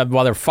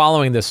while they're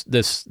following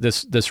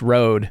this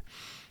road,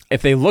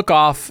 if they look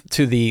off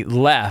to the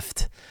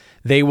left,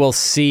 they will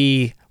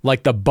see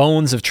like the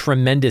bones of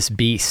tremendous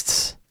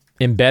beasts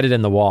embedded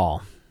in the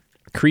wall.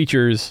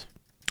 Creatures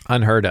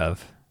unheard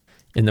of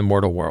in the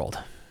mortal world.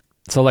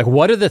 So like,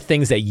 what are the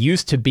things that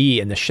used to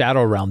be in the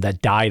Shadow Realm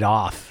that died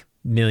off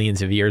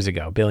billions of years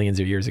ago,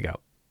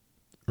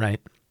 right?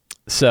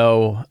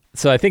 So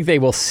I think they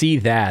will see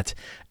that.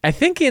 I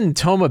think in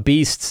Toma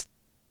Beasts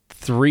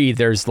 3,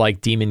 there's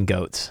like demon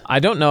goats. I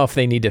don't know if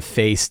they need to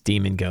face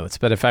demon goats,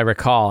 but if I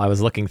recall, I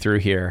was looking through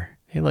here.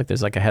 Hey, look,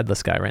 there's like a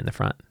headless guy right in the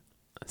front.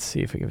 Let's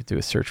see if we can do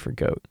a search for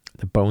goat.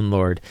 The Bone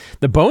Lord.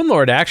 The Bone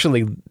Lord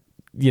actually,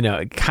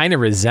 kind of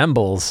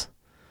resembles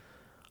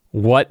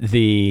I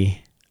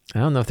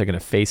don't know if they're going to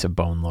face a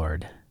Bone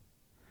Lord,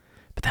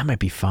 but that might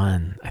be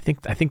fun. I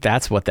think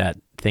that's what that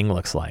thing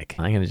looks like.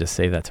 I'm going to just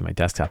save that to my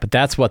desktop, but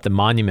that's what the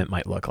monument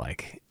might look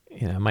like.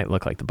 It might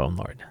look like the Bone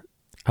Lord.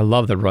 I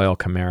love the Royal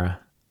Chimera.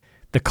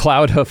 The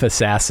Cloudhoof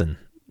Assassin,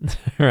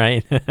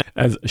 right?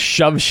 As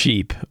shove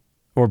sheep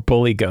or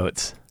bully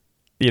goats,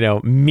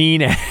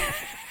 mean.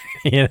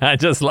 I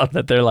just love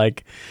that they're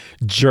like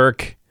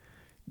jerk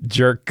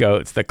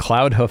goats, the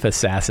Cloudhoof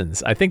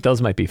Assassins. I think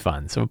those might be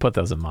fun. So we'll put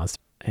those in monster.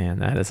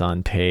 And that is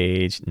on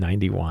page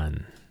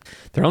 91.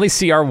 They're only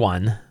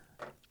CR1,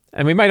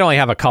 and we might only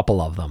have a couple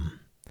of them.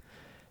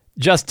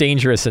 Just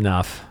dangerous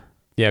enough,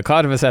 Yeah,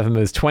 Cloud of SF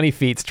moves 20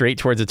 feet straight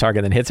towards the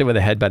target, then hits it with a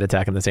headbutt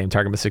attack, and the same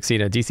target must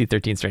succeed a DC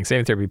 13 strength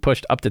saving throw, be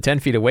pushed up to 10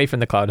 feet away from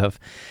the Cloud Hoof.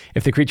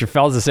 If the creature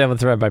fails the saving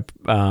throw by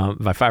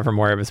 5 or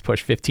more, it must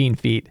push 15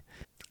 feet.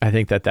 I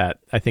think that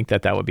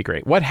would be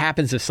great. What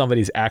happens if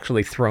somebody's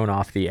actually thrown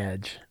off the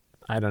edge?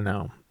 I don't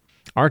know.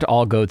 Aren't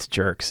all goats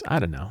jerks? I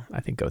don't know.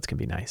 I think goats can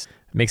be nice.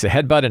 It makes a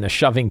headbutt and a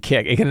shoving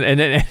kick.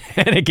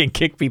 It can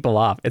kick people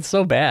off. It's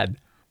so bad.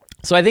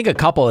 So I think a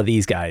couple of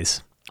these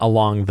guys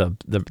along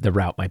the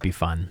route might be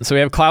fun. So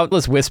we have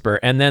Cloudless Whisper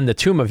and then the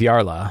Tomb of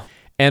Yarla.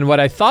 And what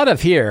I thought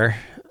of here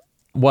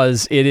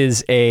was it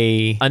is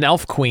an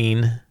elf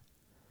queen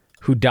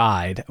who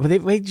died. Well,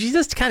 they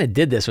just kind of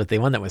did this with the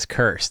one that was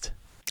cursed.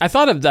 I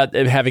thought of that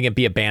having it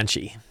be a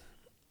banshee,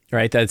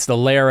 right? That's the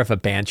lair of a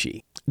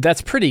banshee.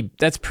 That's pretty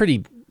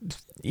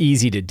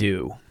easy to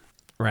do,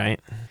 right?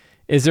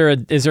 Is there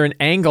an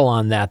angle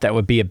on that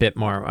would be a bit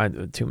more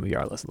Tomb of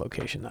Yarla's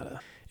location?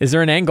 Is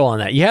there an angle on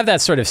that? You have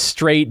that sort of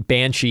straight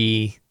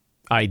banshee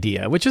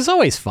idea, which is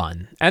always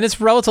fun, and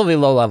it's relatively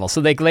low level, so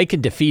they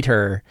could defeat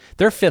her.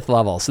 They're 5th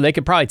level, so they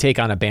could probably take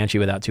on a banshee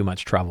without too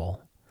much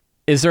trouble.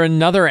 Is there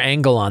another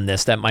angle on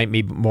this that might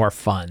be more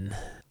fun?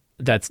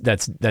 That's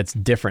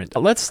different.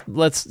 Let's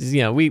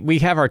we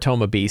have our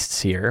Tome of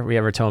Beasts here. We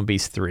have our Tome of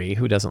Beasts 3.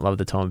 Who doesn't love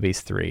the Tome of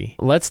Beasts 3?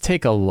 Let's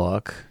take a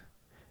look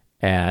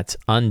at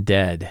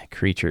undead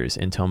creatures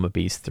in Tome of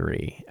Beasts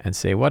 3 and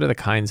say, what are the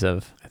kinds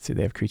of, let's see,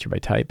 they have creature by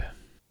type.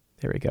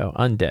 There we go.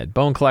 Undead.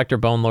 Bone Collector,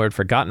 Bone Lord,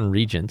 Forgotten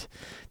Regent.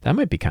 That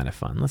might be kind of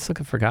fun. Let's look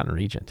at Forgotten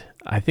Regent.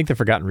 I think the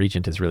Forgotten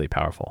Regent is really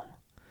powerful.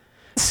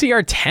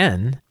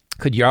 CR10.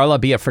 Could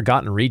Yarla be a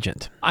Forgotten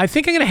Regent? I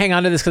think I'm going to hang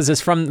on to this because it's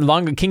from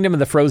Long Kingdom of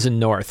the Frozen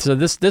North. So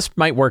this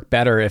might work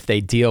better if they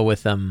deal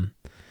with them.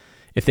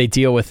 If they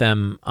deal with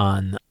them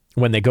on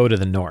when they go to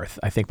the north,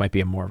 I think might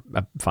be a more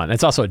fun.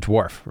 It's also a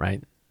dwarf,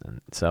 right?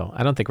 So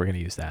I don't think we're going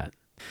to use that.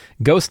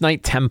 Ghost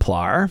Knight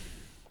Templar,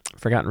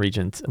 Forgotten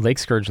Regent, Lake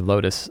Scourge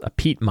Lotus, a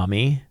Peat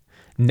Mummy,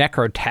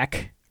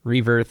 Necrotech,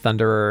 Reaver,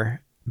 Thunderer,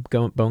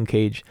 Bone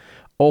Cage,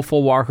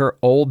 Offal Walker,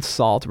 Old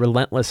Salt,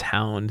 Relentless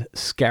Hound,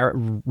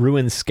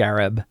 Ruined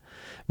Scarab.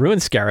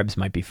 Ruined Scarabs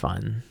might be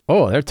fun.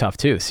 Oh, they're tough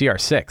too.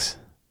 CR6.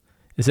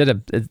 Is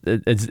it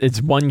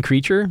it's one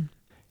creature?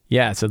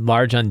 Yeah, it's a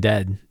large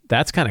undead.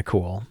 That's kind of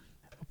cool.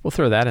 We'll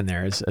throw that in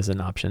there as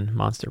an option.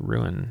 Monster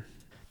Ruin.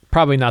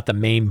 Probably not the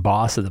main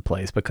boss of the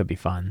place, but could be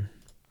fun.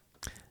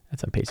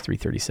 That's on page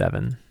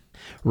 337.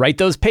 Write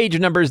those page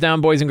numbers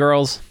down, boys and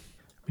girls.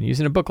 When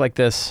using a book like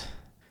this,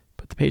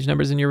 put the page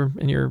numbers in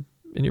your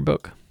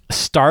book.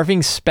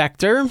 Starving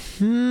Spectre,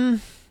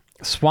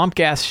 Swamp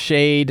Gas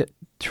Shade,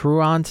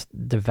 Truant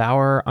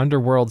Devourer,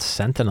 Underworld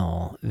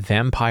Sentinel,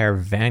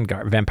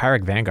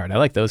 Vampiric Vanguard. I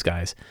like those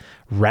guys.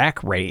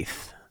 Rack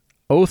Wraith,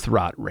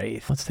 Oathrot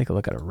Wraith. Let's take a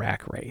look at a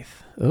Rack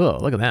Wraith. Oh,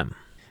 look at them.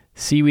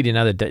 Seaweed and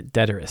other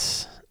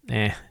Deterus.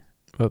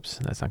 Whoops,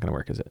 that's not going to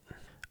work, is it?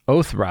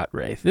 Oathrot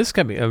Wraith. This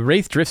could be a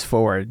Wraith drifts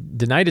forward.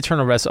 Denied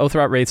eternal rest.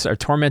 Oathrot Wraiths are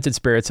tormented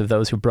spirits of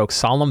those who broke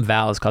solemn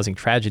vows, causing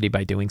tragedy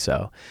by doing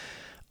so.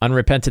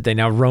 Unrepentant, they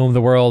now roam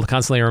the world,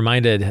 constantly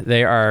reminded.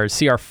 They are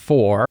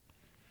CR4.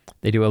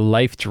 They do a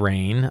life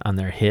drain on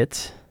their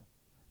hit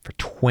for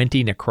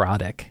 20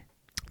 necrotic.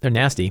 They're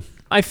nasty.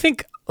 I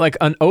think like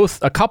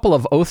a couple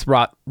of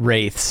Oathrot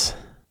Wraiths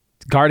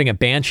guarding a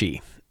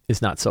Banshee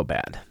is not so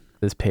bad.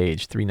 This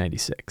page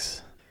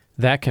 396.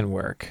 That can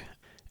work.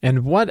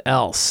 And what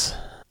else?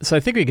 So I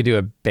think we could do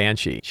a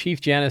Banshee. Chief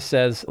Janus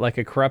says like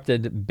a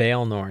corrupted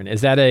Baelnorn.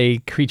 Is that a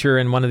creature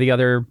in one of the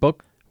other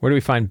books? Where do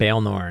we find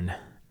Baelnorn?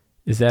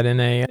 Is that in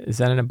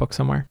a book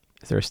somewhere?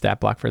 Is there a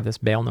stat block for this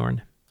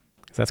Baelnorn?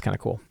 Because that's kind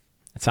of cool.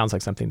 It sounds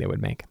like something they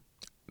would make.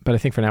 But I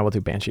think for now we'll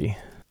do Banshee.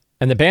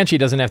 And the Banshee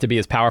doesn't have to be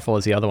as powerful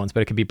as the other ones,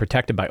 but it could be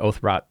protected by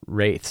Oathrot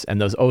Wraiths. And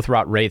those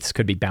Oathrot Wraiths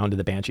could be bound to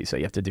the Banshee, so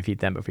you have to defeat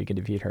them before you can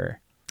defeat her.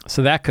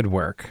 So that could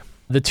work.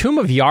 The Tomb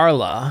of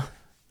Yarla.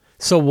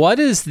 So what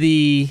is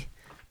the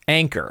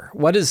anchor?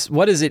 What is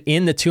it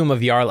in the Tomb of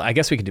Yarla? I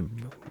guess we could do...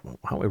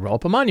 Why don't we roll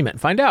up a monument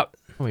and find out?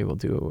 We will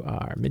do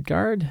our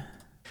Midgard.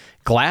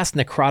 Glass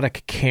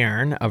Necrotic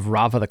Cairn of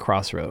Rava the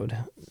Crossroad.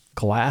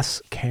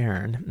 Glass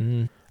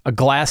Cairn. A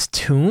glass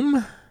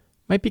tomb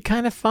might be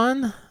kind of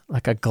fun.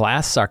 Like a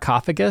glass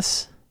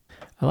sarcophagus.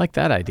 I like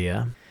that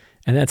idea.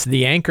 And that's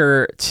the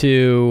anchor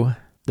to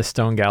the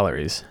stone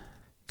galleries.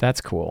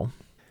 That's cool.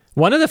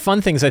 One of the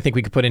fun things I think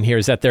we could put in here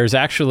is that there's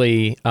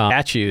actually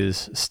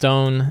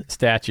stone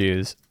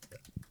statues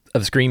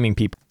of screaming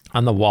people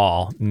on the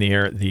wall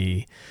near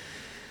the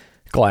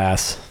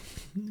glass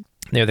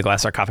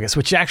sarcophagus,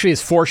 which actually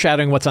is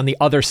foreshadowing what's on the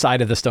other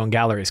side of the stone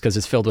galleries because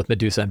it's filled with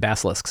Medusa and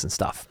basilisks and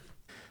stuff.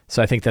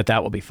 So I think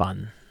that will be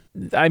fun.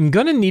 I'm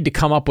going to need to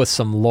come up with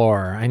some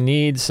lore. I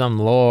need some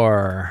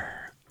lore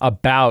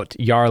about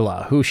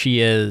Yarla, who she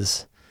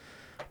is,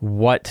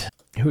 what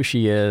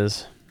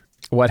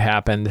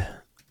happened,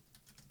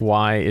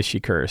 why is she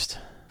cursed.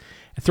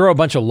 Throw a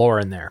bunch of lore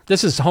in there.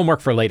 This is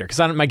homework for later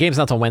because my game's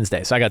not till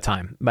Wednesday, so I got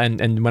time.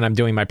 And when I'm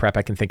doing my prep,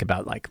 I can think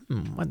about like,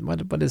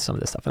 what is some of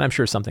this stuff? And I'm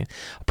sure something.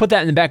 I'll put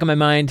that in the back of my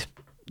mind.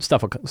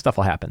 Stuff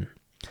will happen.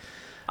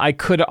 I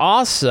could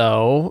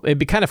also, it'd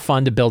be kind of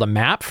fun to build a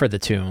map for the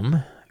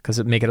tomb because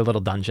it'd make it a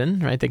little dungeon,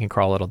 right? They can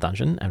crawl a little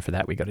dungeon. And for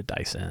that, we go to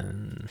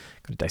Dyson.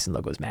 Go to Dyson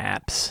Logos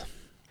Maps.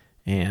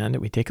 And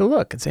we take a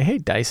look and say, hey,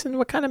 Dyson,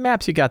 what kind of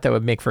maps you got that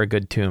would make for a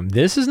good tomb?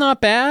 This is not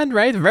bad,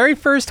 right? The very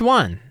first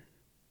one.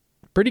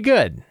 Pretty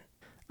good.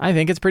 I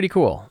think it's pretty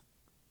cool.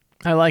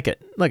 I like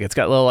it. Look, it's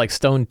got little like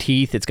stone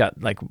teeth. It's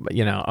got like,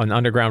 you know, an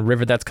underground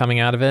river that's coming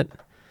out of it.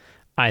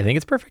 I think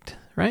it's perfect,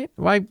 right?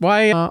 Why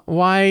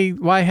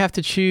have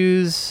to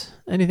choose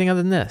anything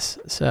other than this?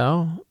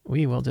 So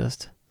we will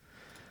just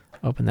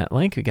open that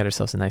link. We get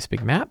ourselves a nice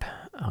big map.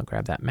 I'll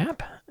grab that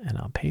map and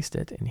I'll paste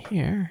it in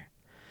here.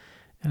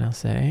 And I'll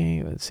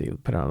say, let's see,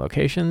 put it on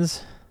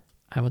locations.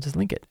 I will just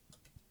link it.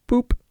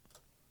 Boop.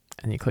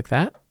 And you click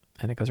that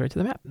and it goes right to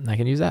the map. And I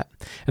can use that.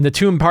 And the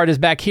tomb part is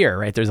back here,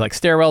 right? There's like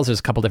stairwells. There's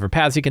a couple different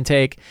paths you can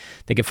take.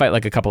 They can fight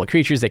like a couple of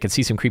creatures. They can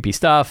see some creepy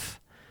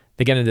stuff.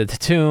 They get into the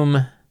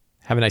tomb,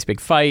 have a nice big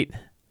fight,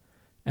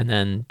 and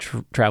then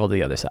travel to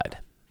the other side.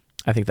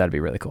 I think that'd be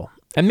really cool.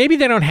 And maybe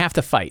they don't have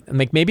to fight.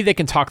 Like maybe they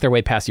can talk their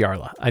way past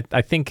Yarla.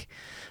 I think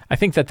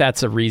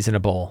that's a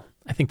reasonable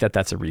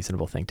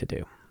thing to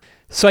do.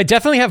 So I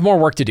definitely have more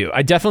work to do.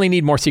 I definitely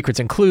need more secrets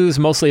and clues,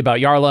 mostly about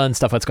Yarla and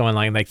stuff that's going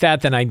on like that.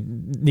 Then I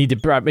need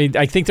to,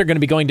 I think they're going to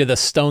be going to the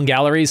stone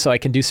galleries, so I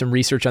can do some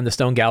research on the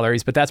stone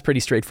galleries, but that's pretty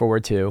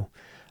straightforward too.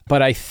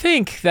 But I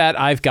think that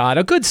I've got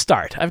a good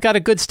start. I've got a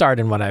good start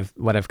in what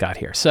I've got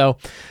here. So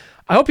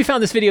I hope you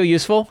found this video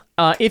useful.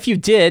 If you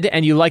did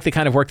and you like the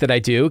kind of work that I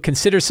do,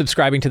 consider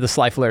subscribing to the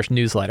Sly Flourish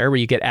newsletter, where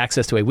you get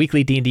access to a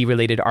weekly D&D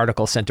related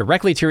article sent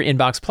directly to your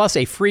inbox, plus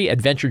a free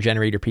adventure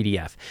generator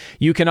PDF.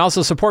 You can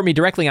also support me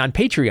directly on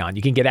Patreon.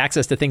 You can get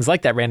access to things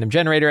like that random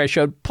generator I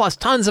showed, plus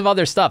tons of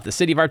other stuff, the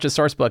City of Arches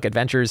sourcebook,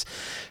 adventures,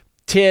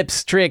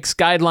 tips, tricks,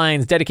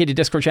 guidelines, dedicated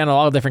Discord channel,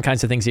 all different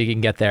kinds of things you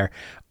can get there.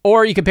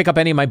 Or you can pick up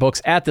any of my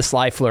books at the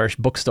Sly Flourish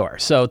bookstore.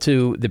 So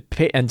to the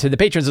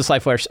patrons of Sly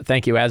Flourish,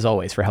 thank you as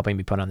always for helping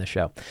me put on this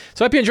show.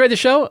 So I hope you enjoyed the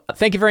show.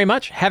 Thank you very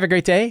much. Have a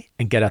great day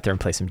and get out there and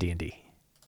play some D&D.